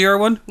to use your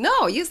one?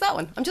 No, use that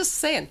one. I'm just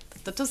saying.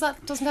 That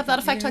doesn't have that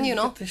effect on you,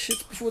 no? The shit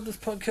before this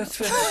podcast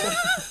finishes.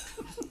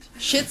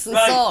 Shits and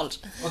Right. salt.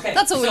 Okay,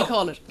 That's what so- we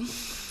call it.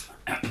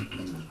 Oh,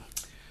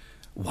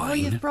 Wine.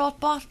 you've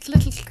brought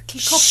little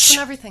cups and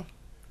everything.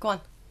 Go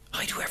on.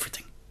 I do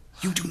everything.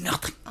 You do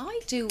nothing. I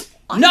do.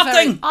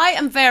 Nothing. I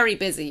am very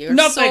busy. You're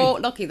Nothing. so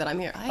lucky that I'm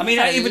here. I mean,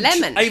 have a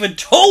lemon. I even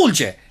told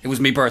you it was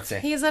my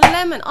birthday. He is a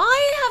lemon.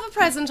 I have a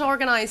present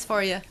organised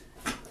for you.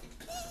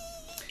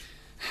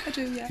 I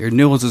do, yeah. Your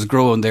nose is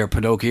growing there,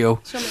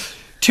 Pinocchio. Show me.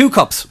 2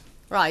 cups.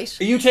 Right.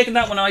 Are you taking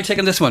that one or am I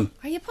taking this one?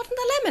 Are you putting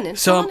the lemon in?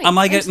 So Honey, am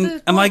I into getting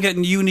the am I bowl?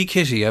 getting uni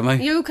kitty, am I?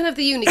 You can have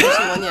the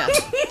Unicity one, yeah.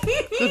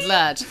 Good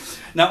lad.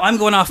 Now I'm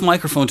going off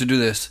microphone to do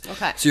this.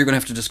 Okay. So you're gonna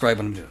have to describe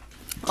what I'm doing.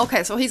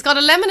 Okay, so he's got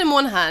a lemon in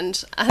one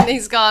hand and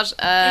he's got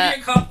a Give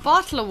me a cup.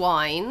 bottle of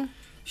wine.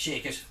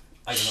 Shake it.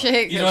 I don't know.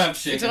 Shake You it. don't have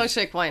to shake You don't it.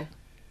 shake wine.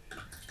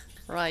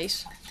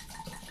 Right.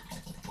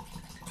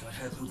 God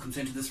help who comes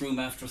into this room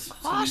after us.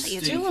 What are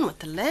you doing with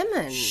the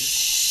lemon?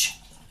 Shh.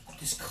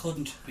 This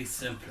couldn't be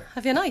simpler.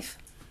 Have you a knife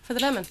for the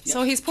lemon?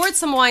 So he's poured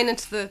some wine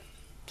into the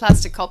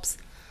plastic cups.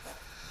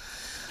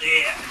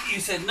 Yeah,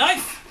 you said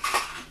knife.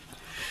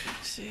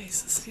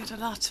 Jesus, you had a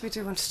lot to be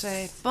doing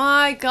today.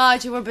 My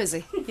God, you were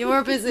busy. You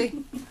were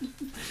busy.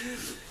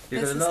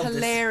 You're This gonna is love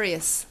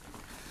hilarious.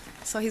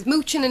 So he's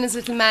mooching in his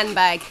little man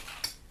bag.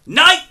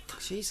 Knife.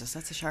 Jesus,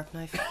 that's a sharp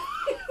knife.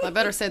 I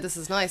better say this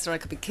is nice or I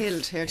could be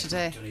killed here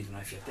today. Don't need a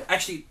knife yet.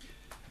 Actually,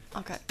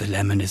 Okay. the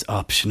lemon is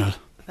optional.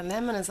 The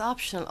lemon is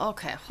optional.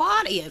 Okay,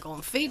 what are you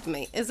going to feed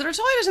me? Is there a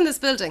toilet in this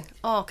building?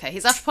 Okay,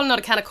 he's after pulling out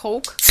a can of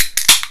Coke.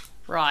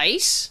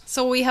 Right.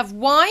 So we have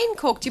wine,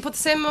 Coke. Do you put the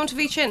same amount of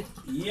each in?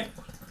 Yep.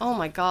 Oh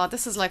my God,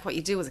 this is like what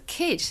you do as a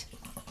kid.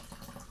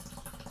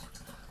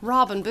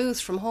 Robbing booze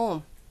from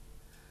home.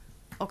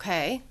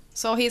 Okay,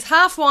 so he's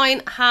half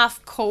wine,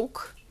 half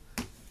Coke.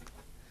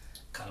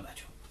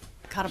 Calamacho.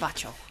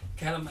 Caravaggio.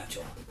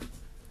 Calamacho.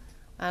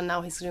 And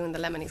now he's doing the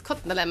lemon. He's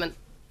cutting the lemon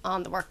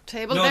on the work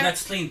table No, there.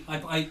 that's clean.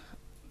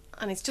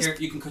 And he's just... Here,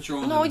 you can cut your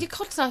own. No, lemon. you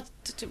cut that.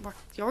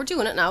 You're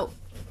doing it now.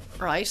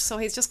 Right, so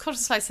he's just cut a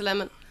slice of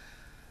lemon.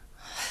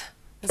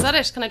 Is that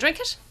it? Can I drink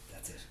it?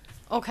 That's it.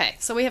 Okay,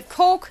 so we have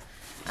Coke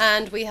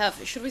and we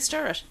have... Should we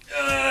stir it?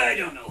 I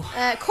don't know.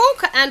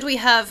 Coke and we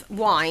have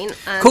wine.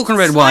 And Coke and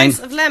red slice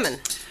wine. of lemon.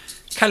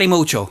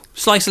 Calimocho.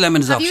 Slice of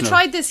lemon is Have optional. you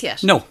tried this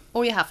yet? No.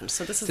 Oh, you haven't.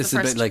 So this is This the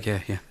is a first. bit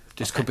like, yeah.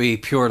 This could be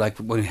pure like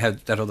when we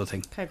had that other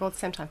thing. Okay, go at the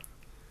same time.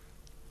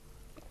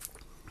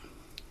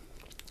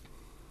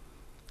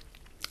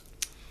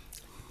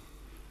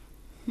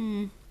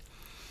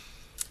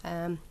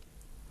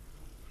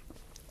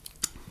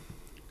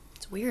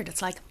 It's weird.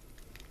 It's like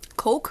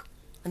Coke,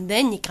 and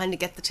then you kind of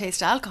get the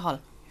taste of alcohol.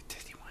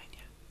 Tasty wine,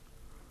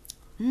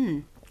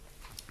 yeah.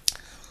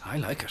 I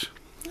like it.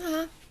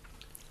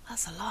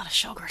 That's a lot of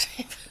sugar,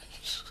 David.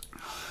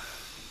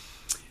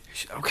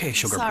 Okay,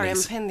 sugar, Sorry,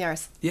 please. I'm a pain in the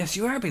arse. Yes,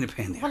 you are being a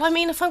pain in the Well, I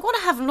mean, if I'm going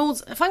to have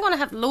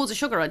loads of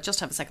sugar, I'd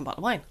just have a second bottle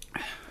of wine.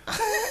 Yeah,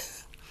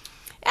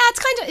 it's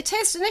kind of. It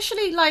tastes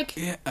initially like.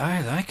 Yeah,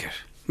 I like it.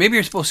 Maybe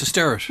you're supposed to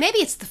stir it. Maybe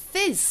it's the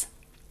fizz.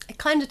 It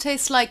kind of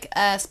tastes like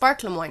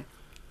sparkling wine.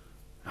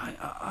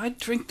 I'd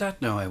drink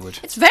that now, I would.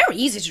 It's very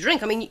easy to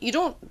drink. I mean, you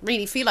don't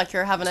really feel like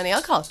you're having any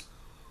alcohol.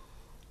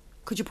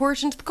 Could you pour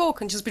it into the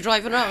Coke and just be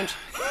driving around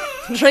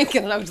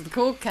drinking it out of the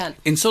Coke can?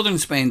 In southern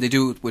Spain, they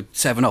do it with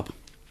 7-Up.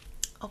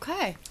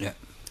 Okay. Yeah.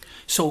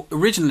 So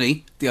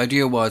originally, the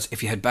idea was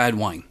if you had bad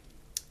wine,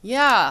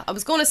 Yeah, I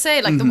was going to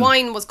say, like, the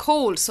wine was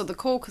cold, so the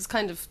Coke is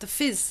kind of, the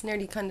fizz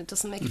nearly kind of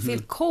doesn't make it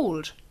feel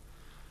cold.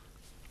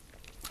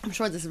 I'm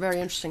sure this is very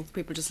interesting for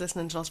people just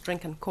listening to us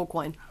drinking Coke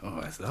wine.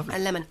 Oh, that's lovely.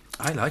 And lemon.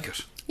 I like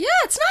it. Yeah,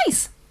 it's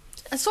nice.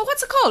 So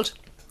what's it called?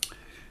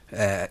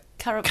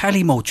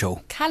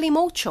 Calimocho.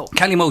 Calimocho.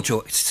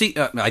 Calimocho. See,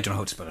 I don't know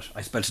how to spell it.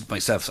 I spelled it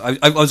myself. So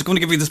I was going to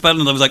give you the spelling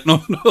and I was like,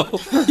 no,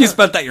 you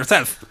spelled that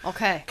yourself.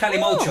 Okay.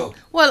 Calimocho. Oh.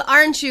 Well,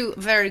 aren't you a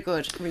very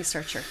good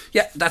researcher?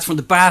 Yeah, that's from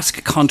the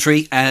Basque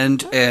country,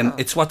 and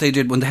it's what they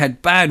did when they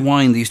had bad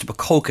wine. They used to put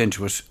Coke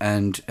into it,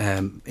 and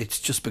it's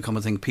just become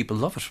a thing. People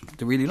love it.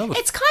 They really love it.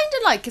 It's kind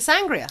of like a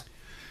sangria,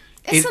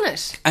 isn't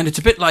it? And it's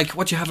a bit like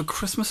what you have at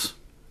Christmas.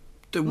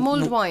 The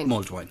Mulled wine.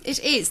 Mulled wine.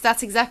 It is.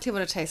 That's exactly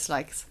what it tastes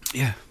like.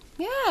 Yeah.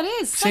 Yeah, it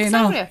is. It's Say like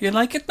now, sangria. you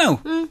like it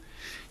now.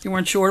 You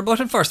weren't sure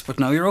about it first, but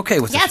now you're okay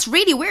with it. Yeah, it's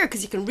really weird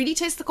because you can really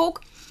taste the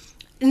Coke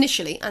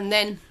initially, and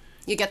then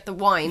you get the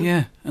wine.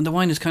 Yeah, and the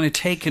wine is kind of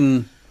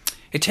taken.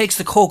 It takes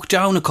the Coke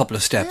down a couple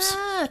of steps.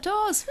 Yeah, it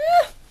does.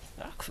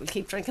 We'll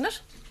keep drinking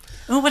it.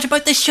 Oh, what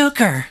about the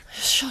sugar?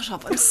 Shut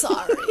up, I'm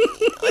sorry.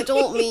 I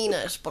don't mean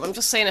it, but I'm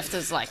just saying if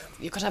there's like,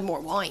 you could have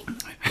more wine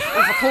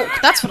over Coke.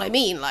 That's what I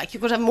mean. Like, you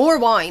could have more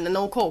wine and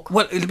no Coke.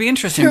 Well, it'll be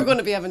interesting. You're going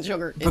to be having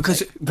sugar.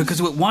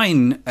 Because with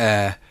wine,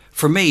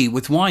 for me,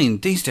 with wine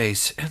these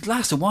days, a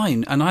glass of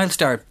wine, and I'll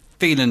start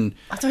feeling.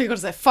 I thought you were going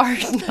to say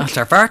farting. I'll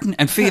start farting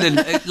and feeling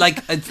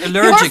like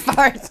allergic. You're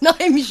farting,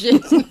 I'm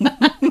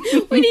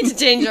shitting. We need to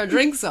change our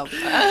drinks up.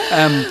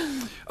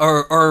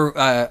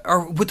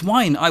 Or with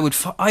wine, I would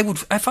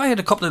if I had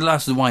a couple of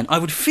glasses of wine, I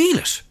would feel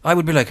it. I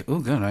would be like, oh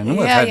god, I know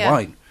I've had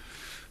wine.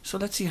 So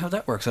let's see how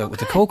that works out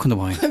with the Coke and the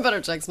wine. I better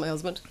text my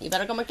husband. You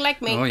better come and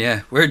collect me. Oh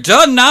yeah, we're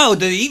done now.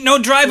 The eat no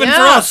driving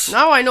for us.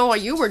 Now I know why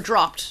you were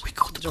dropped. We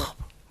go to the pub.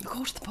 We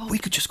go to the pub. We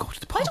could just go to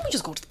the pub. Why don't we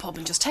just go to the pub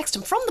and just text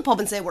him from the pub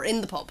and say we're in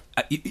the pub?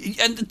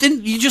 And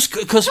then you just,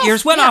 because you're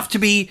as well off to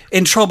be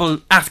in trouble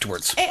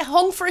afterwards. It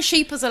hung for a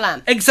sheep as a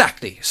lamb.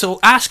 Exactly.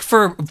 So ask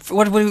for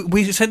what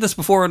we said this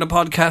before on the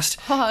podcast.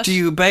 What? Do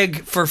you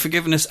beg for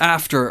forgiveness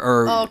after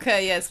or?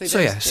 Okay, yes, we did. So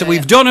yeah, so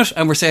we've done it,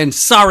 and we're saying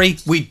sorry,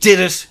 we did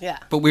it. Yeah.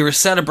 But we were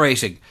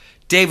celebrating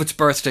David's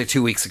birthday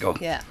 2 weeks ago.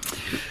 Yeah.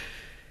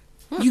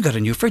 You got a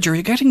new fridge, or are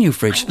you getting a new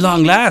fridge?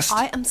 Long last.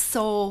 I am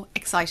so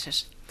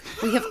excited.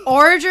 We have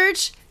ordered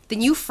the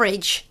new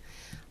fridge.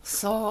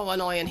 So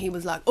annoying. He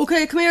was like,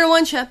 okay, come here, I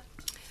want you.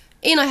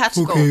 In I had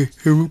to go. Okay,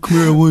 come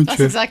here, I want That's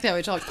you. exactly how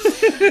he talks.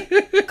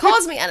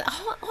 Calls me, and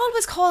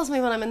always calls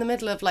me when I'm in the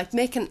middle of like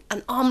making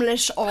an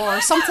omelette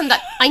or something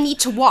that I need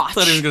to watch. I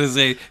thought he was going to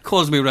say,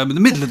 calls me around in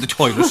the middle of the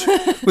toilet,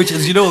 which,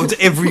 as you know, it's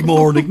every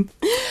morning.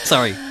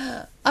 Sorry.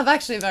 I'm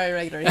actually very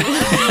regular.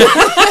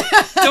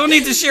 Don't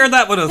need to share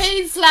that with us.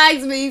 He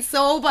slags me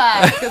so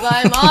bad because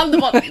I'm on the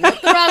button.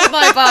 What's wrong with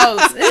my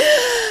bowels?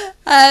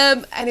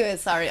 Anyway,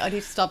 sorry, I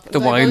need to stop. The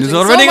wine is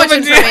already so much up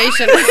in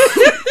information.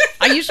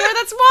 Are you sure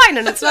that's wine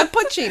and it's not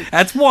punching?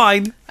 That's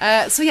wine.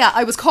 So yeah,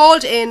 I was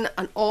called in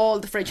and all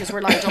the fridges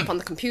were lined up on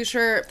the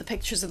computer, the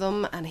pictures of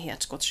them, and he had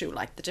to go through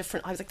like the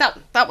different. I was like,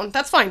 that one,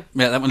 that's fine.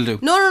 Yeah, that one will do.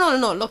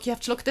 No. Look, you have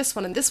to look at this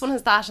one, and this one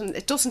has that, and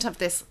it doesn't have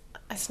this.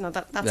 I said, no,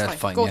 that's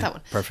fine. Go with that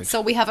one. Perfect.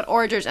 So we have it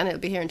ordered, and it'll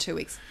be here in 2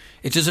 weeks.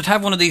 Does it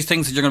have one of these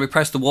things that you're going to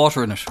press the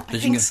water in it? I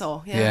think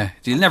so, yeah. Yeah,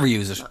 you'll never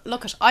use it.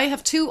 Look, I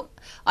have two.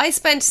 I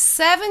spent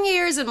 7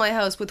 years in my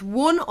house with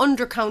one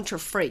under-counter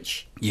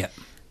fridge. Yeah.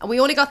 And we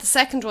only got the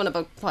second one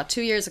about,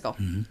 2 years ago.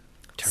 Mm-hmm.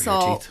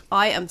 So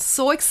I am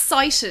so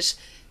excited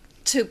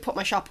to put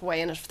my shop away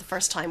in it for the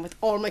first time with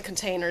all my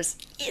containers.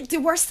 The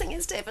worst thing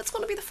is, Dave, it's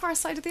going to be the far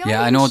side of the island.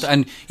 Yeah, I know.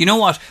 And you know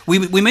what?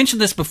 We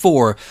mentioned this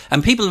before,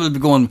 and people will be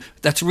going,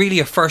 that's really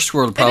a first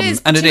world problem. It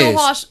is, and but it you know is.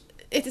 what?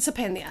 It's a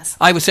pain in the ass.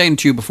 I was saying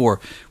to you before,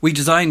 we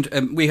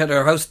had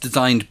our house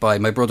designed by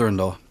my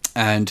brother-in-law,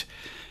 and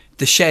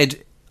the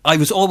shed, I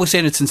was always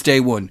saying it since day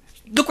one,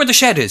 look where the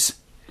shed is.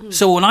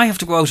 So when I have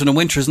to go out on a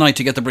winter's night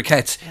to get the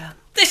briquettes,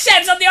 the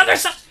shed's on the other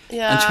side.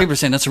 Yeah. And people are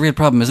saying that's a real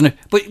problem, isn't it?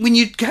 But when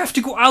you have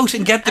to go out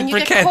and get the and briquettes,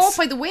 you get caught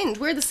by the wind.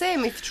 We're the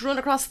same. If you run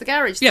across the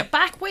garage, Yeah. the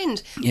back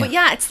wind. Yeah. But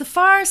yeah, it's the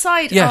far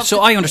side. yeah. of So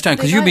the- I understand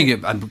because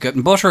the I'm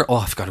getting butter. Oh,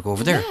 I've got to go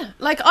over there. Yeah,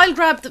 like I'll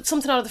grab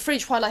something out of the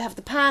fridge while I have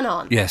the pan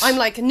on. Yes. I'm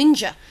like a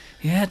ninja.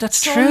 Yeah, that's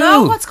So true.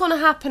 now what's going to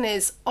happen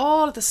is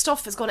all of the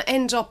stuff is going to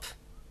end up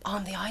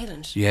on the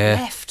island. Yeah.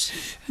 Left.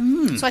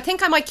 So I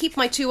think I might keep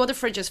my two other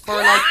fridges for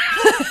like...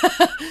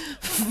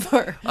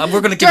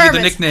 We're going to give you the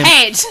Dermot's nickname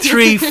head.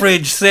 Three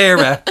Fridge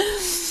Sarah.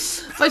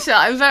 But yeah,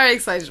 I'm very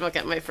excited about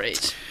getting my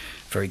fridge.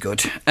 Very good.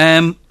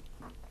 Did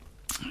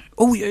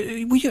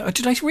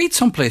I read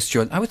someplace,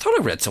 John? I thought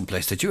I read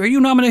someplace that are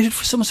you nominated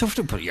for some sort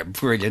of? But you're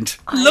brilliant.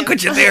 Look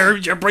at you there. Are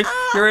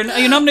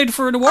you nominated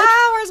for an award?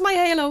 Where's my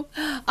halo?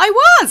 I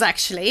was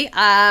actually.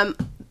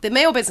 The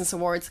Mayo Business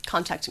Awards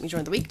contacted me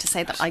during the week to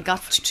say that I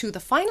got to the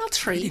final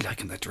three. Really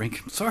liking that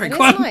drink. Sorry, It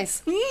go is on.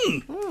 nice.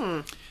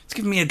 It's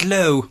giving me a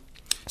glow.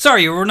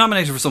 Sorry, you were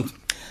nominated for something.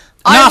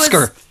 An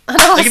Oscar.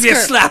 Oscar. They give you a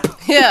slap.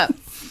 Yeah.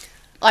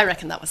 I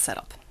reckon that was set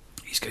up.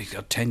 He's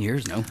got 10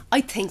 years now.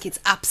 I think it's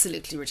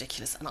absolutely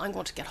ridiculous, and I'm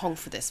going to get hung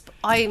for this, but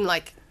I'm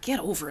like, get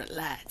over it,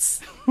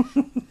 lads.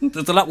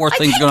 There's a lot worse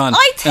things going on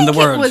I in the think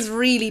world. it was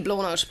really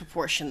blown out of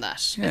proportion,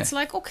 that. Yeah. It's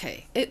like,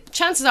 okay,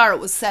 chances are it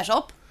was set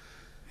up.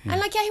 And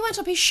like, yeah, he went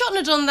up, he shouldn't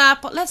have done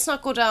that, but let's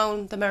not go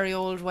down the merry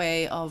old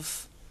way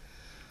of...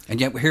 And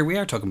yet here we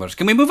are talking about it.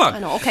 Can we move on? I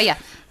know, okay, yeah.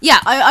 Yeah,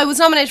 I was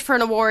nominated for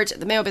an award,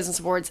 the Mayo Business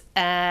Awards,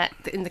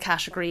 in the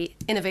category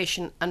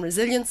Innovation and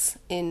Resilience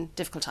in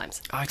Difficult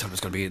Times. I thought it was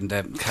going to be in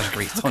the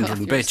category Thunder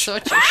and You're Bitch.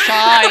 such a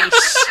shite.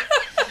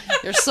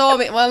 You're so...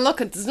 Well, look,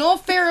 there's no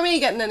fear of me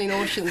getting any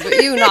notions, but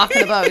you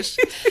knocking about.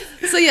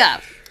 So,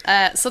 yeah.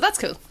 So that's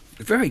cool.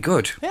 Very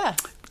good. Yeah.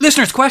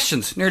 Listeners'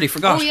 questions. Nearly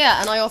forgot. Oh,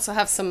 yeah, and I also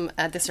have some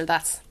this or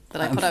that's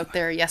that I put out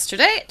there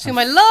yesterday to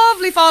my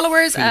lovely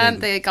followers, and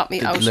they got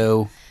me out.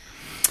 Glow.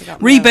 They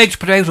got me out. Rebaked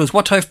potatoes.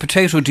 What type of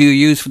potato do you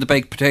use for the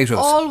baked potatoes?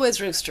 Always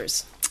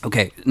roosters.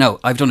 Okay, no,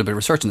 I've done a bit of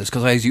research on this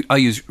because I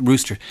use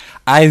rooster.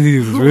 I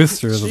use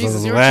roosters Jesus,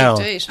 as you're well.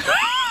 a cheap date.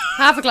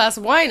 Half a glass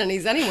of wine and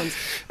he's anyone's.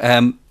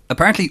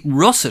 Apparently,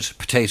 russet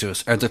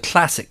potatoes are the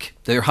classic.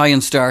 They're high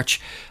in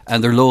starch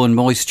and they're low in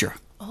moisture.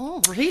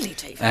 Oh, really,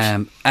 David?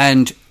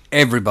 And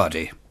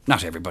everybody,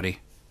 not everybody,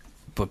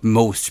 but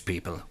most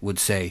people would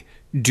say,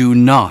 do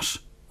not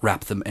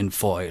wrap them in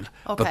foil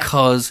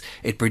because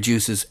it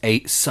produces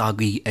a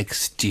soggy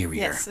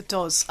exterior. Yes, it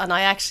does. And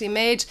I actually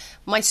made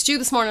my stew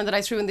this morning that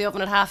I threw in the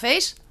oven at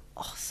 8:30.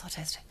 Oh, so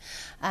tasty.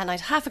 And I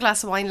had half a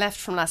glass of wine left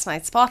from last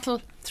night's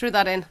bottle. Threw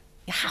that in.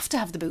 You have to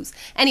have the booze.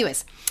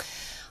 Anyways,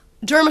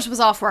 Dermot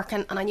was off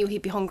working and I knew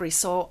he'd be hungry,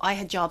 so I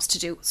had jobs to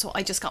do. So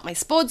I just got my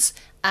spuds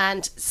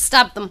and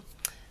stabbed them.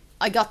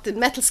 I got the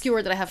metal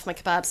skewer that I have for my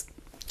kebabs,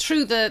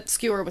 threw the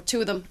skewer with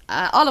 2 of them,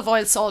 olive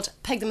oil, salt,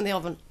 pegged them in the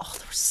oven. Oh,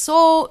 they were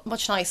so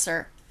much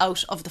nicer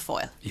out of the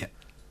foil. Yeah.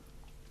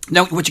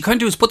 Now, what you kind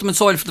of do is put them in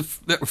soil for the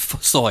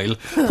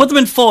put them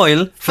in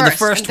foil for the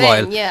first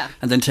while,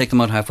 and then take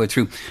them out halfway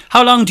through.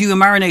 How long do you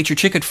marinate your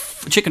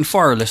chicken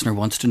for? A listener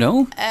wants to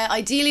know.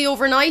 Ideally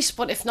overnight,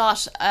 but if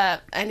not,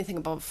 anything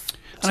above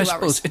 2 and I hours.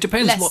 suppose it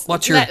depends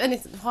what's your...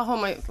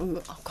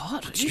 Oh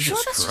God, are you sure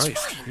that's Christ.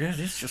 just wine? Yeah,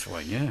 it's just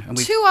wine, yeah. And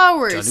 2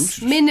 hours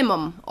diluted.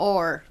 minimum,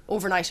 or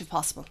overnight if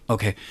possible.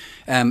 Okay.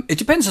 It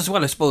depends as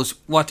well, I suppose,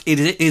 what it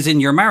is in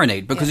your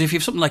marinade, because if you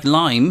have something like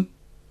lime...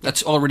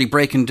 That's already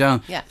breaking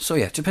down. Yeah. So,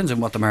 yeah, it depends on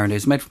what the marinade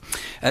is made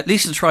for.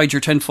 Lisa tried your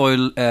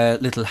tinfoil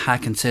little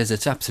hack and says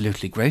it's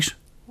absolutely great.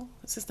 Oh,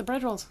 is this the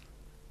bread rolls?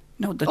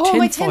 No, the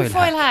my tinfoil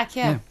hack,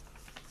 yeah.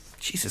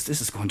 Jesus, this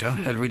is going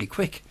downhill really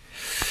quick.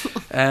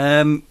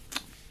 Tina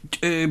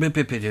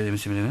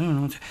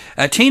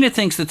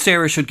thinks that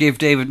Sarah should give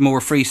David more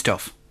free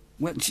stuff.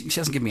 Well, she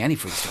doesn't give me any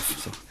free stuff.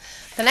 So.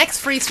 The next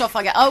free stuff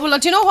I get... Oh, well,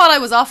 do you know what I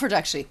was offered,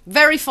 actually?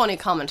 Very funny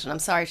comment, and I'm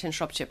sorry to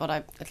interrupt you,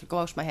 but it'll go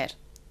out of my head.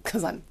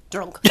 Because I'm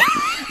drunk.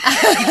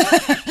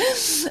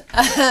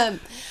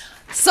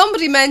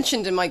 Somebody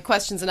mentioned in my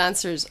questions and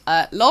answers,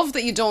 love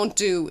that you don't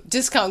do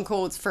discount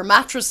codes for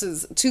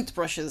mattresses,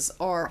 toothbrushes,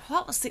 or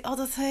what was the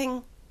other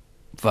thing?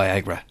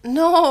 Viagra.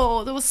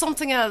 No, there was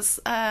something else.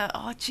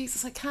 Oh,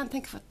 Jesus, I can't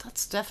think of it.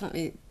 That's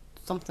definitely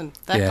something,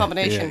 that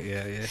combination.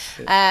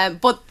 Yeah.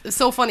 But it's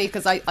so funny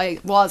because I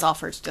was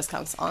offered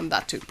discounts on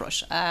that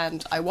toothbrush,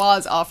 and I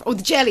was offered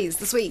the jellies,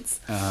 the sweets.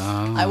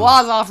 I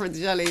was offered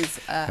the jellies,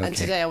 and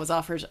today I was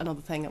offered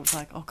another thing. I was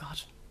like, oh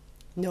God,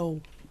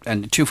 no.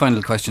 And 2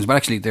 final questions, but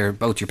actually they're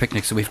both your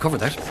picnics, so we've covered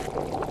that.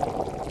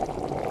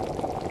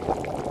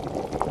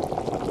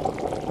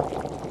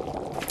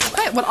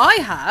 Okay, well, I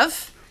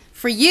have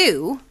for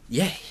you.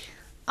 Yay.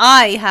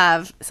 I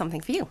have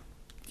something for you.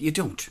 You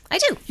don't. I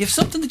do. You have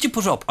something that you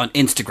put up on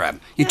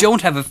Instagram. You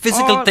don't have a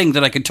physical thing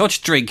that I can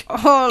touch, drink,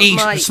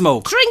 eat,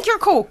 smoke. Drink your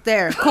Coke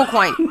there, Coke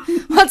wine.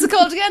 What's it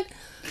called again?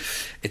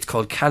 It's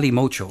called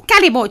Calimocho.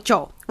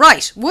 Calimocho.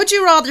 Right. Would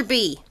you rather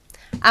be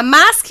a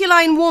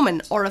masculine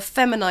woman or a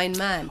feminine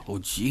man? Oh,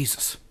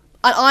 Jesus.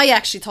 And I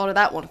actually thought of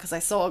that one because I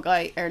saw a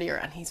guy earlier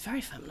and he's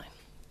very feminine.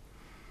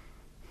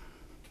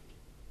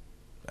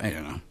 I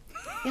don't know.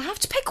 You have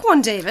to pick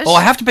one, David. Oh,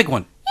 I have to pick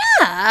one.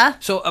 Yeah.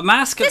 So a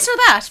masculine... This or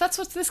that. That's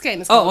what this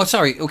game is called. Oh,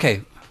 sorry.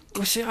 Okay.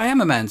 Well, see, I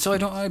am a man, so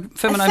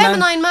feminine a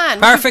feminine man.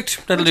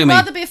 Perfect. That'll do me. Would you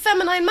rather be a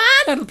feminine man?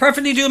 That'll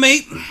perfectly do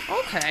me.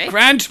 Okay.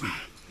 Grand.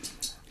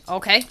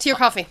 Okay. Tea or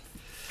coffee?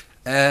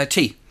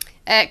 Tea.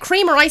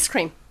 Cream or ice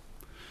cream?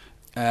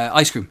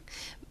 Ice cream.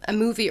 A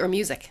movie or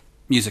music?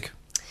 Music.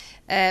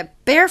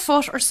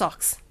 Barefoot or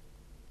socks?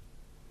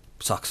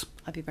 Socks.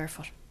 I'd be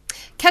barefoot.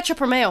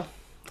 Ketchup or mayo?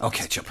 Oh,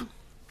 ketchup.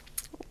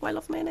 Oh, I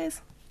love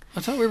mayonnaise. I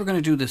thought we were going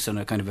to do this in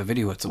a kind of a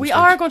video at some We stage.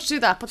 are going to do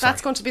that, but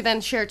that's going to be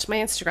then shared to my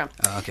Instagram.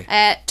 Okay.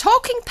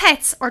 Talking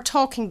pets or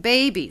talking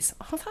babies?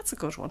 Oh, that's a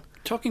good one.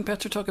 Talking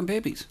pets or talking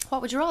babies?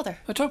 What would you rather?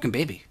 A talking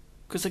baby.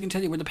 Because I can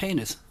tell you where the pain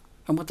is.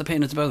 And what the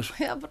pain is about.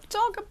 Yeah, but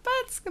dog and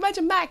pets.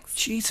 Imagine Max.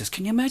 Jesus,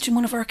 can you imagine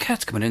one of our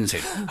cats coming in and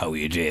saying, "How are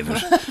you,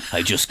 David?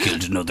 I just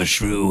killed another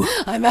shrew.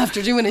 I'm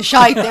after doing a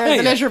shite there in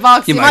the litter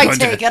box. You might want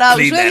to take it out,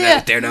 clean will that you?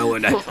 out there now.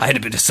 And I had a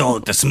bit of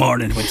salt this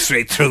morning, went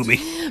straight through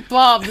me.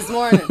 Bob this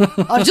morning.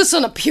 I've just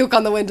done a puke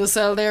on the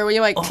windowsill there.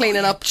 You might clean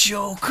it up.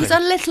 Joking. He's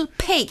a little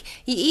pig.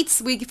 He eats.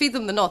 We feed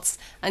them the nuts,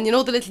 and you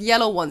know the little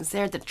yellow ones.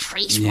 They're the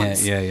treat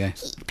ones. Yeah.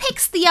 He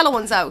picks the yellow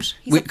ones out.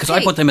 Because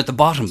I put them at the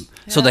bottom,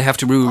 so they have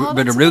to bit of that's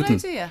a good rooting.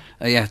 idea.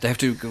 Yeah, they have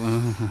to. Go,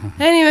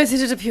 Anyways, he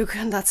did a puke,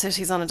 and that's it.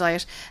 He's on a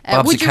diet.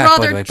 Bob's would a you cat, by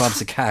rather the way.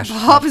 Bob's a cat.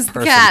 Bob is the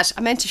Person. cat.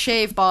 I meant to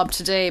shave Bob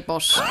today,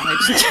 but I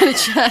didn't get a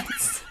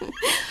chance.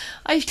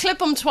 I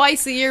clip him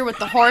twice a year with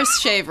the horse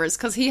shavers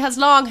because he has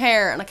long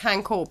hair and I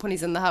can't cope when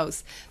he's in the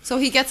house. So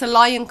he gets a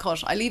lion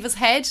cut. I leave his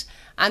head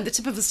and the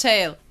tip of his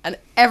tail, and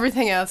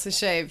everything else is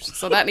shaved.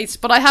 So that needs.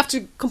 But I have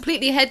to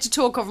completely head to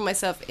toe cover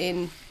myself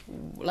in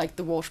like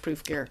the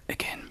waterproof gear.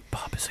 Again,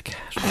 Bob is a cat.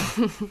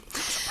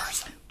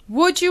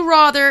 Would you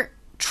rather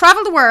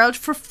travel the world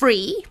for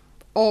free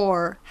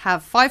or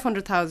have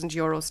 500,000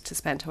 euros to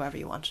spend however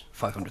you want?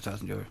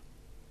 500,000 euro.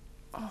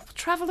 Oh,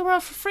 travel the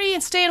world for free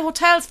and stay in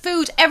hotels,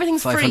 food,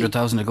 everything's free.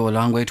 500,000 to go a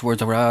long way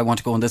towards where I want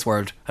to go in this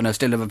world, and I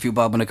still have a few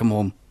bob when I come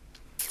home.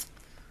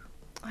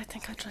 I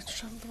think I'd like to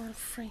travel the world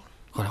for free.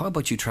 Well, how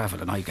about you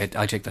travel and I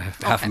take the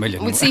half a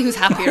million? We'll see who's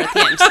happier at the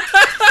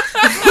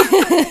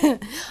end.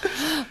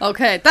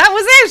 Okay, that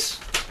was it.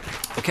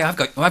 Okay, I've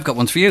got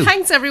ones for you.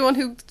 Thanks everyone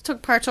who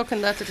partook in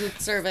that little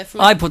survey for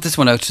me. I put this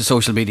one out to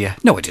social media.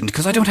 No, I didn't,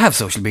 because I don't have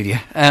social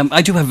media.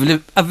 I do have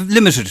a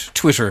limited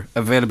Twitter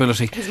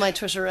availability. He's my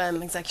Twitter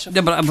executive.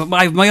 Yeah, but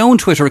I have my own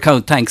Twitter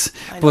account. Thanks,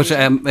 but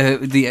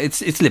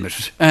it's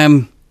limited.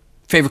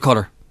 Favorite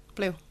colour?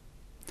 Blue.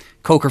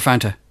 Coke or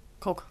Fanta?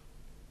 Coke.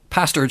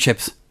 Pasta or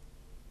chips?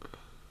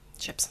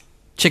 Chips.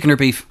 Chicken or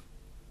beef?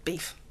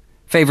 Beef.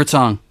 Favorite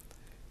song?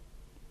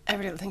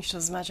 Every little thing she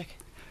does is magic.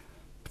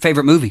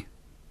 Favorite movie?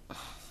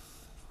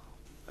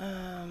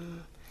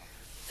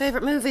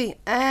 Favourite movie?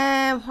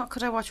 What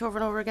could I watch over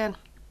and over again?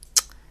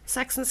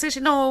 Sex and the City?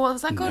 No,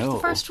 was that good? No. The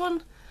first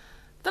one?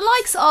 The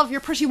likes of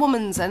Your Pretty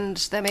Womans and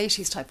them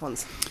 80s type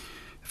ones.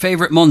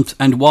 Favorite month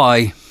and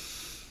why?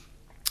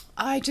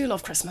 I do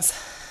love Christmas.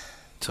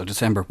 So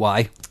December.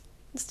 Why?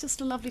 It's just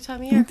a lovely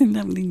time of year.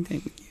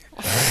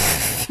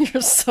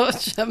 You're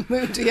such a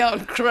moody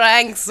old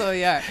crank, so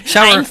you are.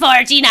 Shower. I'm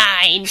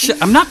 49.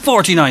 I'm not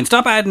 49.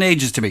 Stop adding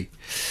ages to me.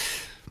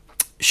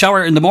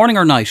 Shower in the morning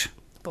or night?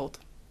 Both.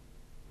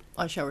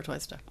 I shower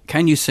twice a day.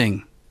 Can you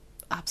sing?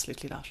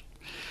 Absolutely not.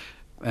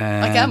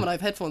 I can when I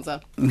have headphones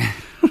on.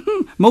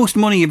 Most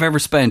money you've ever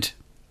spent?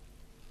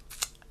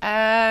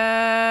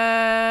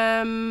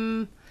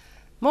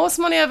 Most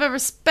money I've ever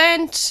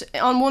spent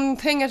on one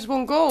thing at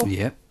one go.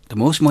 Yeah. The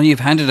most money you've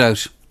handed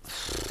out?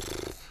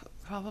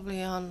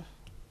 Probably on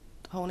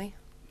Pony.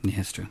 Yeah,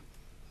 it's true.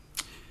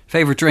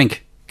 Favorite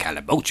drink?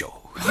 Calamocho.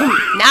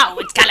 Now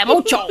it's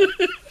Calamocho.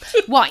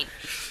 Wine.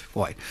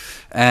 Why?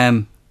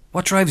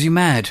 What drives you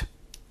mad?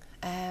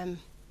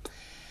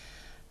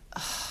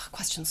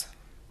 Questions.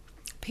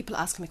 People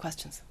asking me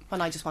questions when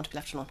I just want to be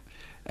left alone.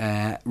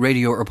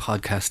 Radio or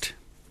podcast?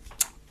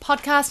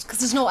 Podcast, because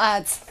there's no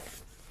ads.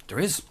 There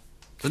is.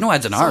 There's no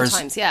ads on ours.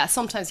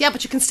 Sometimes. Yeah,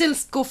 but you can still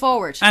go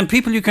forward. And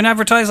people, you can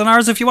advertise on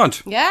ours if you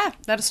want. Yeah,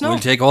 let us know. We'll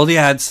take all the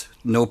ads,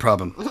 no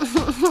problem.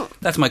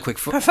 That's my quick...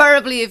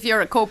 Preferably if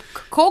you're a Coke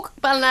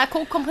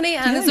company.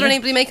 And is there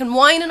anybody making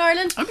wine in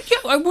Ireland?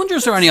 I wonder,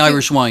 is there any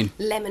Irish wine?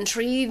 Lemon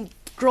tree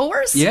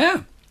growers?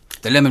 Yeah.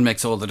 The lemon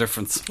makes all the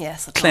difference.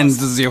 Yes, it cleanses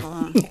does. you.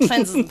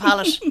 Cleanses the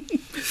palate.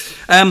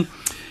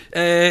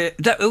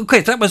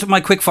 That was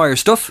my quickfire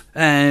stuff.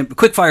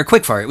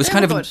 Quickfire. It was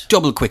kind of a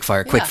double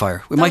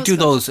quickfire. We might do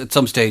those at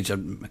some stage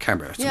on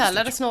camera.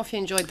 Let us know if you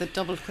enjoyed the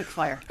double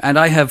quickfire. And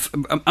I have,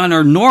 on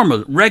our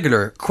normal,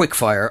 regular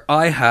quickfire,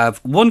 I have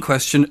one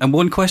question and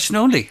one question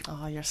only.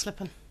 Oh, you're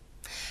slipping.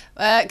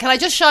 Can I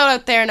just shout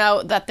out there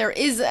now that there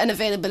is an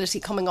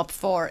availability coming up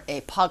for a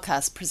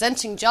podcast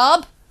presenting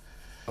job.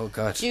 Oh,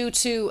 God. Due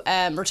to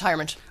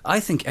retirement.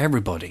 I think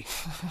everybody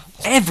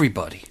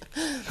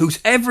who's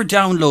ever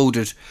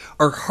downloaded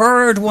or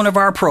heard one of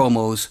our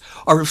promos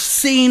or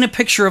seen a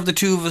picture of the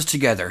two of us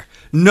together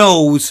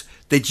knows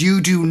that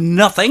you do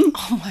nothing.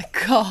 Oh, my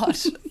God.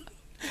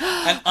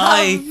 And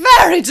How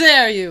very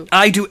dare you.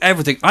 I do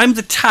everything. I'm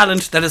the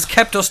talent that has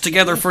kept us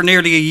together for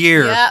nearly a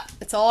year. Yeah,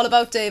 it's all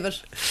about David.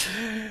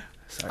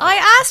 Sorry.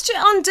 I asked you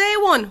on day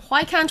one,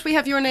 why can't we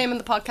have your name in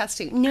the podcast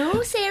team?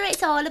 No, Sarah,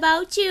 it's all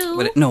about you.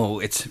 Well,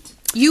 it's...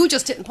 You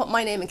just didn't put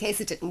my name in case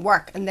it didn't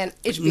work, and then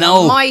it'd be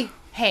on my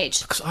head.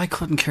 Because I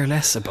couldn't care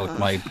less about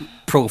my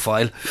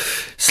profile.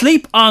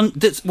 Sleep on...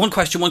 This one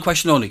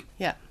question only.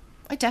 Yeah.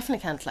 I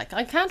definitely can't.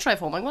 I can't drive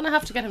home. I'm going to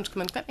have to get him to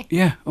come and get me.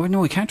 Yeah. Oh,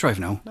 no, we can't drive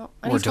now. No.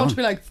 And he's going to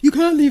be like, you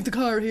can't leave the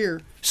car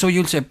here. So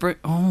you'll say,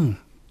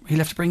 he'll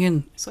have to bring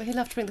in... So he'll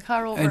have to bring the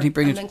car over and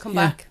then come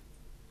back.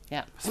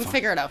 Yeah, we'll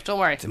figure it out. Don't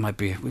worry. We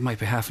might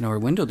be half an hour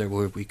window there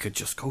where we could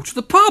just go to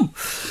the pub.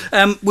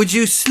 Would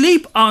you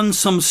sleep on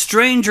some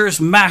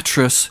stranger's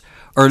mattress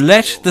or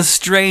let the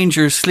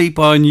stranger sleep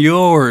on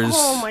yours?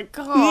 Oh my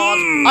God.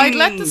 I'd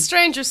let the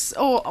strangers...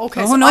 Oh,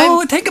 okay. Oh so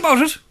no, think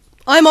about it.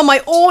 I'm on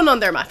my own on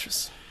their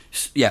mattress.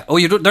 Yeah. Oh,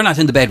 they're not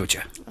in the bed with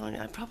you. Oh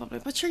yeah, probably.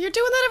 But sure, you're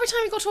doing that every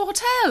time you go to a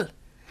hotel.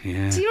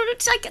 Yeah. So you know,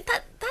 it's like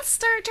that's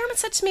Dermot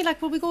said to me,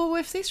 like, will we go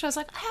away for Easter? I was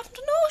like, I haven't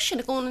a notion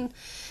of going, and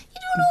you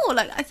don't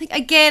know. Like, I think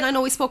again, I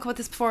know we spoke about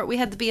this before. We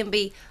had the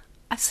B&B.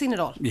 I've seen it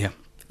all. Yeah.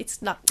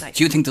 It's not nice.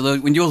 Do you think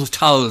that when you use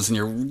towels and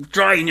you're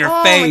drying your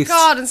Oh face, my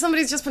God! And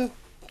somebody's just been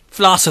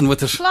flossing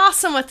with it?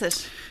 flossing with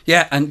it.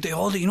 Yeah, and you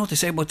know what they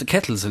say about the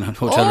kettles in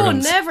hotel Oh,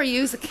 rooms. never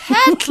use a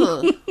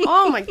kettle.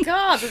 Oh my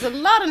God! There's a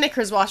lot of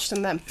knickers washed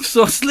in them.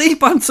 So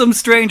sleep on some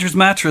stranger's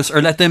mattress,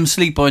 or let them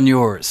sleep on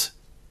yours.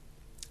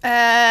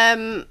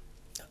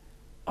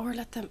 Or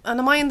let them. And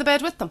am I in the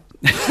bed with them?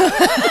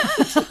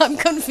 I'm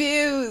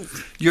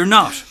confused. You're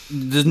not.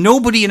 There's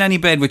nobody in any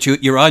bed with you.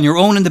 You're on your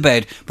own in the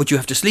bed, but you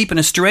have to sleep in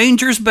a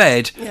stranger's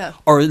bed, Yeah.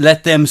 or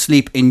let them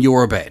sleep in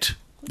your bed.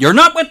 You're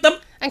not with them.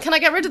 And can I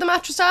get rid of the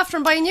mattress after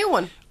and buy a new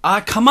one?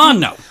 Come on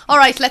now. All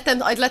right,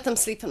 I'd let them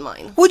sleep in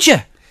mine. Would you?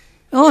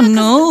 Oh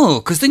no,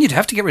 because then you'd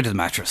have to get rid of the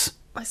mattress.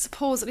 I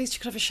suppose at least you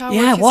could have a shower.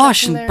 Yeah, if you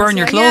wash slept in and there burn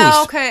as your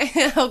well. clothes.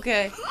 Yeah, okay,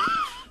 okay.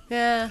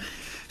 Yeah.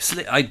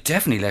 I'd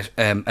definitely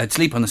I'd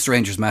sleep on the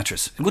stranger's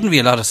mattress. It wouldn't be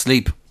a lot of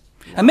sleep.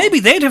 And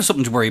maybe they'd have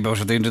something to worry about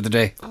at the end of the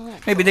day.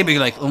 Maybe they'd be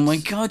like, oh my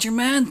God, your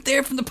man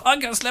there from the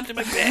podcast slept in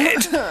my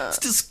bed. It's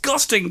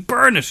disgusting.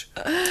 Burn it.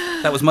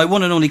 That was my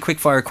one and only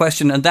quickfire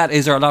question, and that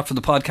is our lot for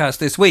the podcast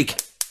this week.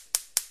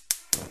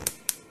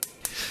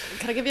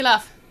 Can I give you a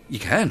laugh? You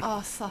can.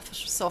 Oh, that was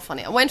so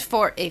funny. I went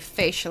for a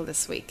facial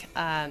this week,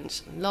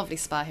 and lovely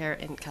spa here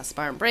in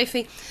Castlebar and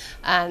Brafey,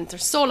 and they're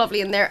so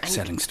lovely in there. And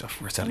Selling stuff.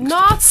 We're selling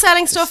not stuff.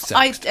 selling stuff.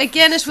 Selling stuff.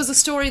 Again, it was a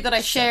story that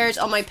I shared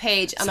on my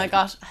page, and I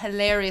got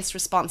hilarious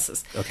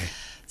responses. Okay.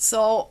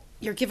 So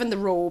you're given the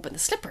robe and the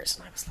slippers,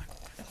 and I was like,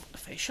 okay, the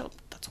facial.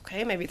 That's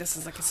okay. Maybe this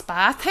is like a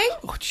spa thing.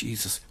 Oh,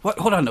 Jesus. What?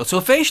 Hold on. No. So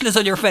a facial is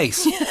on your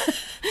face.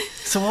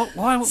 So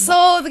what?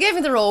 So they gave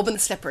me the robe and the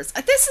slippers.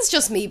 This is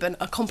just me being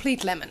a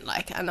complete lemon,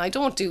 like, and I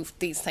don't do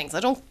these things.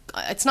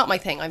 It's not my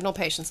thing. I have no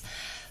patience.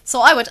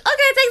 So I went,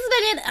 okay, thanks a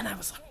million, and I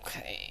was like,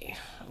 okay.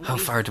 How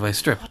far do I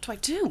strip? What do I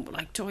do?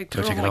 Like, do I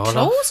Do I throw take it my all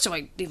clothes? off? Do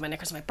I leave my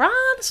knickers in my bra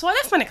on? So I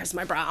left my knickers in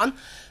my bra on,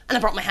 and I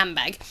brought my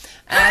handbag.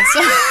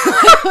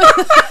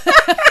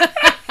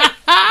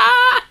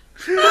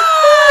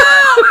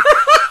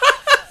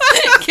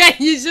 Can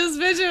you just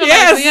visualize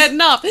Yes. me heading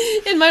off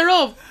in my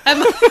robe and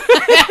my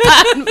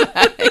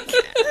handbag?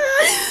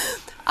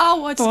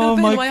 Oh, it's going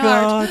to be in my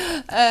heart.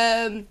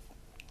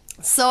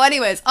 So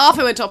anyways, off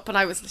I went up, and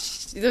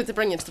they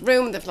bring you into the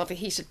room, they've lovely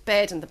heated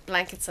bed and the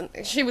blankets, and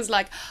she was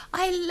like,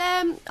 I'll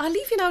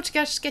leave you now to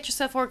get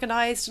yourself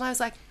organised. And I was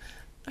like,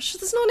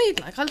 there's no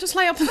need, like, I'll just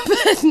lie up in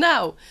the bed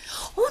now.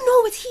 Oh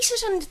no, it's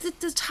heated, and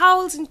the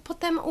towels, and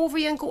put them over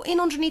you and go in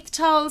underneath the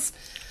towels.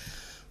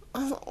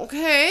 I was like,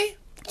 okay.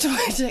 So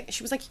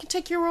she was like, you can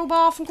take your robe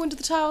off and go into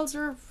the towels,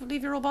 or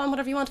leave your robe on,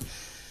 whatever you want.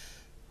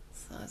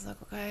 So I was like,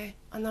 okay.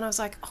 And then I was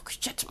like, oh,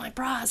 shit, my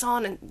bra is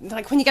on. And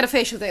like when you get a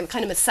facial, they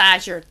kind of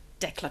massage your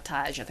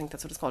décolletage, I think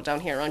that's what it's called,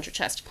 down here around your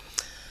chest.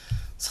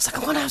 So I was like,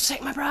 I'm going to have to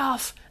take my bra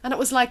off. And it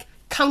was like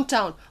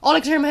countdown. All I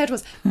could hear in my head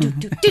was do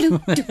do do do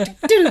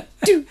do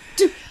do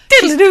do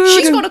do.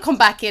 She's going to come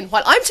back in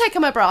while I'm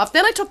taking my bra off.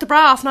 Then I took the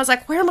bra off, and I was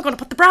like, where am I going to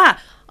put the bra?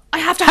 I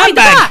have to hide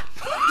the bra.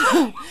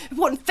 It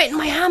wouldn't fit in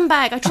my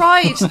handbag. I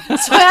tried. So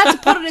I had to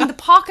put it in the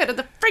pocket of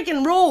the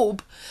friggin'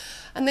 robe.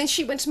 And then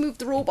she went to move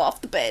the robe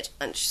off the bed,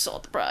 and she saw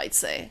the bra, I'd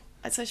say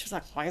she was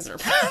like, why is there a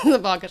bra in the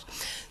pocket?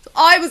 So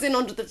I was in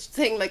under the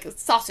thing like a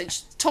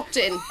sausage, tucked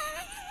in.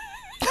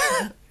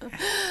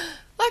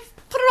 Like,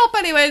 put it up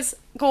anyways,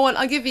 going,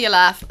 I'll give you a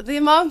laugh. The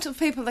amount of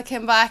people that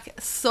came back,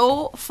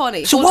 so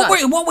funny. So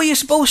what were you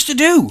supposed to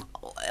do?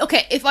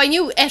 Okay, if I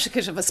knew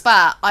etiquette of a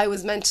spa, I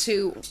was meant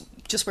to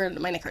just wear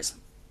my knickers.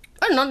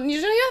 Or not, you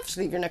don't have to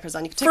leave your knickers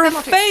on. You can take For a them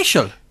off.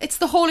 facial? It's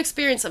the whole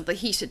experience of the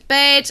heated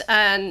bed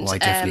and... Oh, I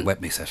definitely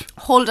wet myself.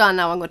 Hold on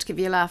now, I'm going to give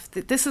you a laugh.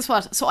 This is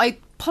what... So I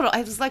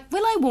was like,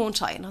 will I,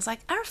 won't I? And I was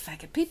like,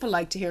 feck, people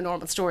like to hear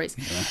normal stories.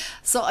 Yeah.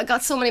 So I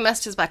got so many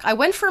messages back. I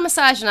went for a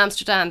massage in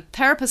Amsterdam.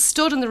 Therapist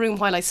stood in the room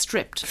while I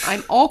stripped.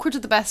 I'm awkward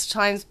at the best of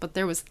times, but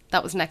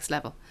that was next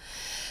level.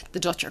 The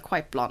Dutch are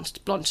quite blunt.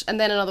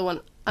 And then another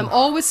one. I'm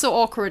always so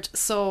awkward,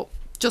 so...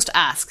 Just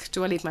ask,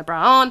 do I leave my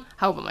bra on?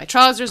 How about my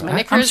trousers, my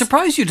knickers? I'm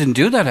surprised you didn't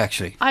do that,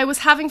 actually. I was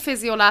having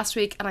physio last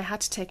week, and I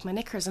had to take my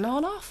knickers and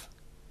all off.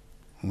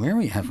 Where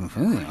were you having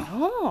physio?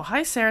 Oh,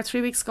 hi Sarah.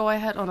 3 weeks ago I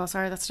had... Oh no,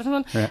 sorry, that's a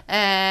different one.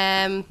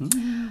 Yeah.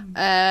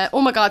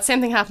 Oh my God, same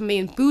thing happened to me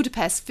in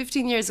Budapest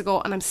 15 years ago,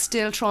 and I'm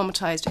still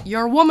traumatised.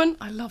 Your woman,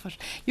 I love it.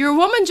 Your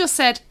woman just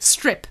said,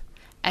 strip,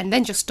 and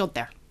then just stood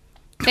there.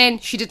 Then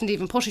she didn't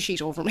even put a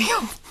sheet over me.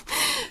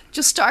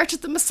 Just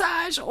started the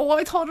massage. Oh,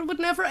 I thought it would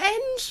never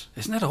end.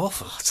 Isn't that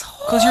awful? It's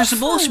awful. Because you're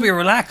supposed to be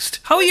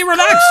relaxed. How are you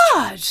relaxed?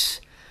 God.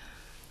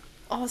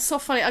 Oh, it's so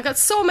funny. I got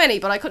so many,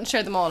 but I couldn't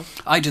share them all.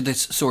 I did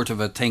this sort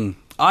of a thing.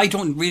 I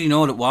don't really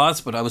know what it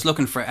was, but I was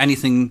looking for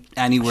anything,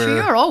 anywhere. Sure,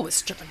 you're always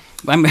stripping.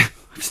 I'm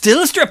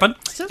still stripping.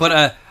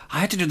 But I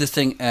had to do this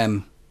thing.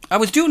 I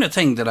was doing a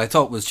thing that I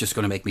thought was just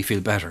going to make me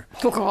feel better.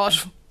 Oh God.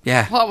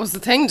 Yeah. What was the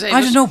thing, David?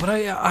 I don't know, but I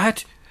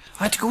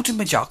had to go to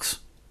my jocks,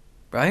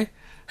 right?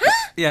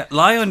 Yeah,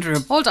 lie under a...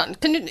 Hold on.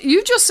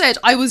 You just said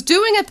I was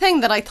doing a thing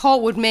that I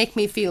thought would make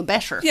me feel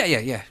better.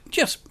 Yeah.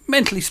 Just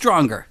mentally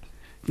stronger.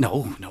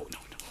 No.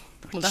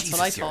 Well, that's Jesus,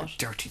 what I you're a thought.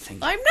 dirty thing.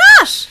 I'm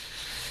not.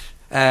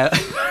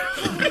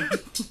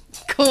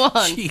 Go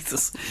on.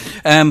 Jesus.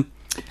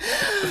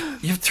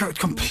 You've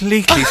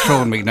completely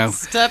thrown me now.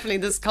 It's definitely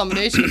this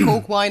combination of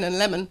Coke, wine and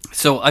lemon.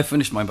 So I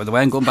finished mine, by the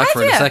way. I'm going back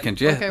for it in a second.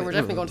 Yeah. Okay, we're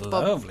definitely going to the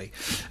pub. Lovely.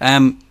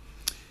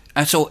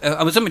 And so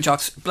I was in my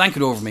jocks,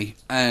 blanket over me,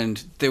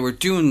 and they were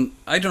doing,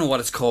 I don't know what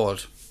it's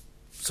called.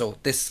 So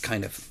this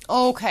kind of...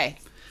 Okay.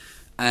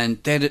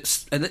 And they had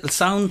a little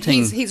sound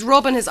thing. He's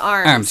rubbing his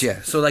arms.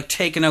 Yeah. So like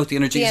taking out the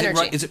energy. The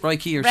energy. Is it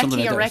Reiki or something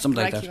like that?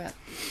 Something like that. Yeah.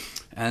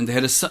 And they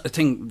had a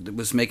thing that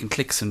was making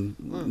clicks and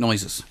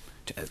noises.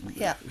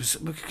 Yeah. It was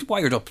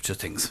wired up to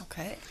things.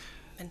 Okay.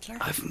 Mentler.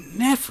 I've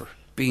never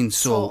been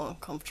so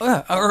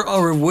uncomfortable.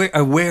 or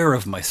aware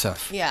of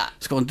myself. Yeah.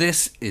 It's going,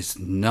 this is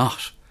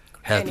not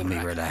helping me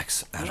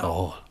relax at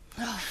all.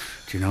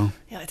 Do you know?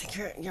 Yeah, I think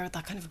you're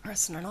that kind of a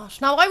person or not.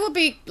 Now, I would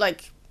be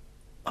like...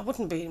 I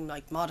wouldn't be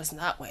like modest in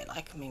that way.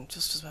 Like, I mean,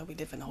 just as well we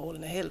live in a hole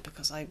in a hill,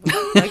 because I would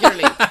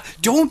regularly...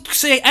 Don't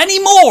say any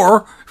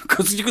more,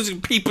 because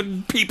people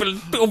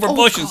over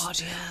bushes. Oh God,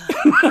 yeah.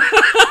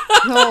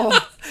 No,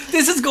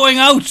 This is going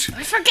out.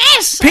 I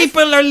forget.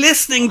 People are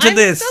listening to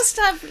this.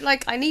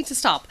 I need to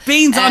stop.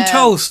 Beans on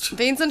toast.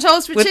 Beans on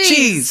toast with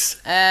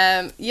cheese.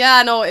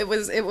 Yeah, no, it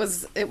was.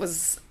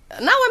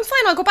 Now I'm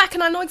fine. I'll go back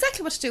and I know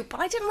exactly what to do. But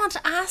I didn't want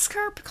to ask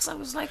her because I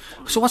was like,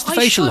 so what's the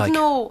facial like?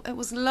 No, it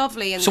was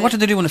lovely. And so what did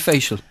they do in a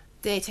facial?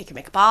 They take your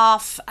makeup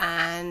off,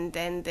 and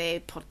then they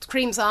put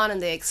creams on,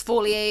 and they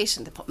exfoliate,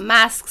 and they put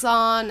masks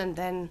on, and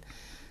then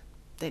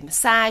they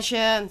massage you,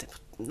 and they put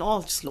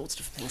just loads of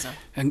different things on.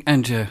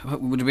 And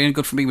would it be any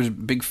good for me with a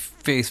big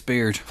face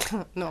beard?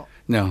 No.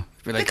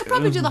 They could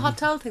probably do the hot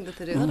towel thing that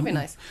they do. That'd be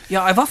nice.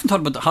 Yeah, I've often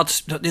thought about the hot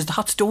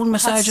stone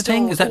massage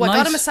thing. Is that nice? I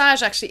got a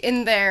massage actually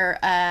in there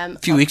a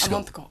few weeks ago.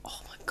 month ago.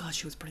 Oh my God,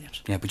 she was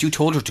brilliant. Yeah, but you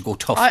told her to go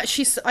tough. I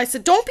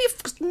said, don't be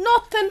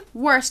nothing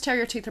worse. Tear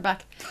your teeth are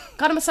back.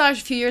 Got a massage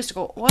a few years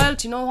ago. Well,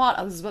 do you know what?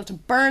 I was about to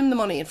burn the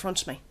money in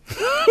front of me.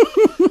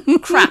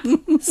 Crap.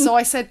 So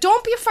I said,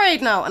 don't be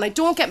afraid now. And I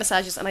don't get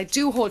massages, and I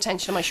do hold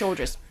tension in my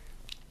shoulders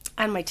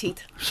and my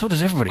teeth. So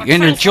does everybody.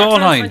 In your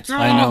jawline.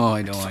 I know.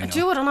 I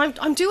do it, and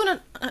I'm doing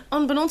it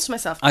unbeknownst to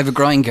myself. I have a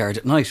grind guard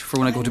at night for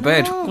when I go to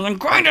bed. Well, I'm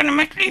grinding in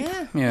my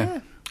teeth. Yeah.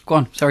 Go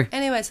on, sorry.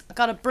 Anyways, I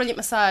got a brilliant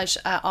massage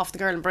off the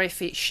girl in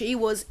Brayfeet. She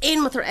was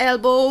in with her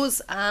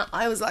elbows.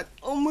 I was like,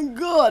 oh my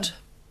God.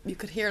 You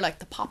could hear like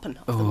the popping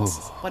of the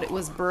muscles. But it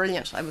was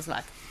brilliant. I was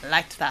like,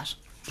 liked that.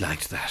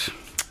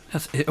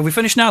 Are we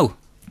finished now?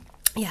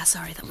 Yeah,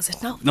 sorry, that was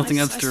it. No, Nothing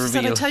else to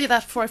reveal. I'd tell you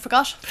that before I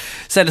forgot.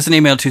 Send us an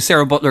email to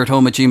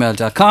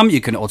sarahbutler@home@gmail.com.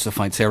 You can also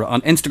find Sarah on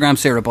Instagram,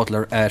 Sarah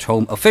Butler at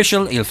Home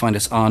Official. You'll find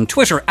us on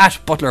Twitter at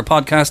Butler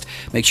Podcast.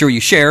 Make sure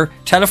you share,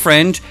 tell a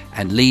friend,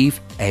 and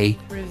leave a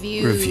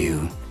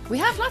review. We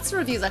have lots of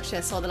reviews actually.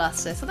 I saw the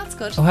last day, so that's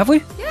good. Oh, have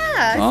we?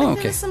 Yeah, I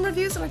think there's some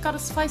reviews and I got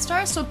us 5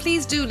 stars. So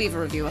please do leave a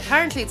review.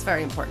 Apparently, it's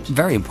very important.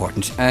 Very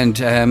important. And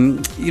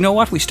you know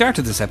what? We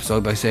started this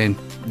episode by saying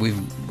we've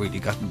really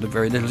got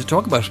very little to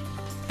talk about.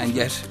 And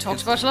yet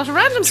talked about a lot of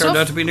random stuff. Turned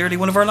out to be nearly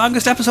one of our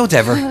longest episodes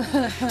ever.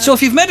 So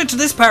if you've made it to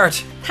this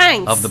part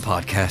of the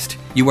podcast,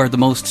 you are the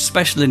most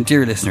special and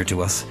dear listener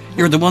to us.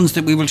 You're the ones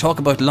that we will talk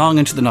about long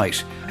into the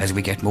night as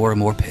we get more and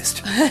more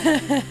pissed.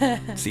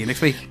 See you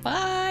next week.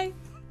 Bye.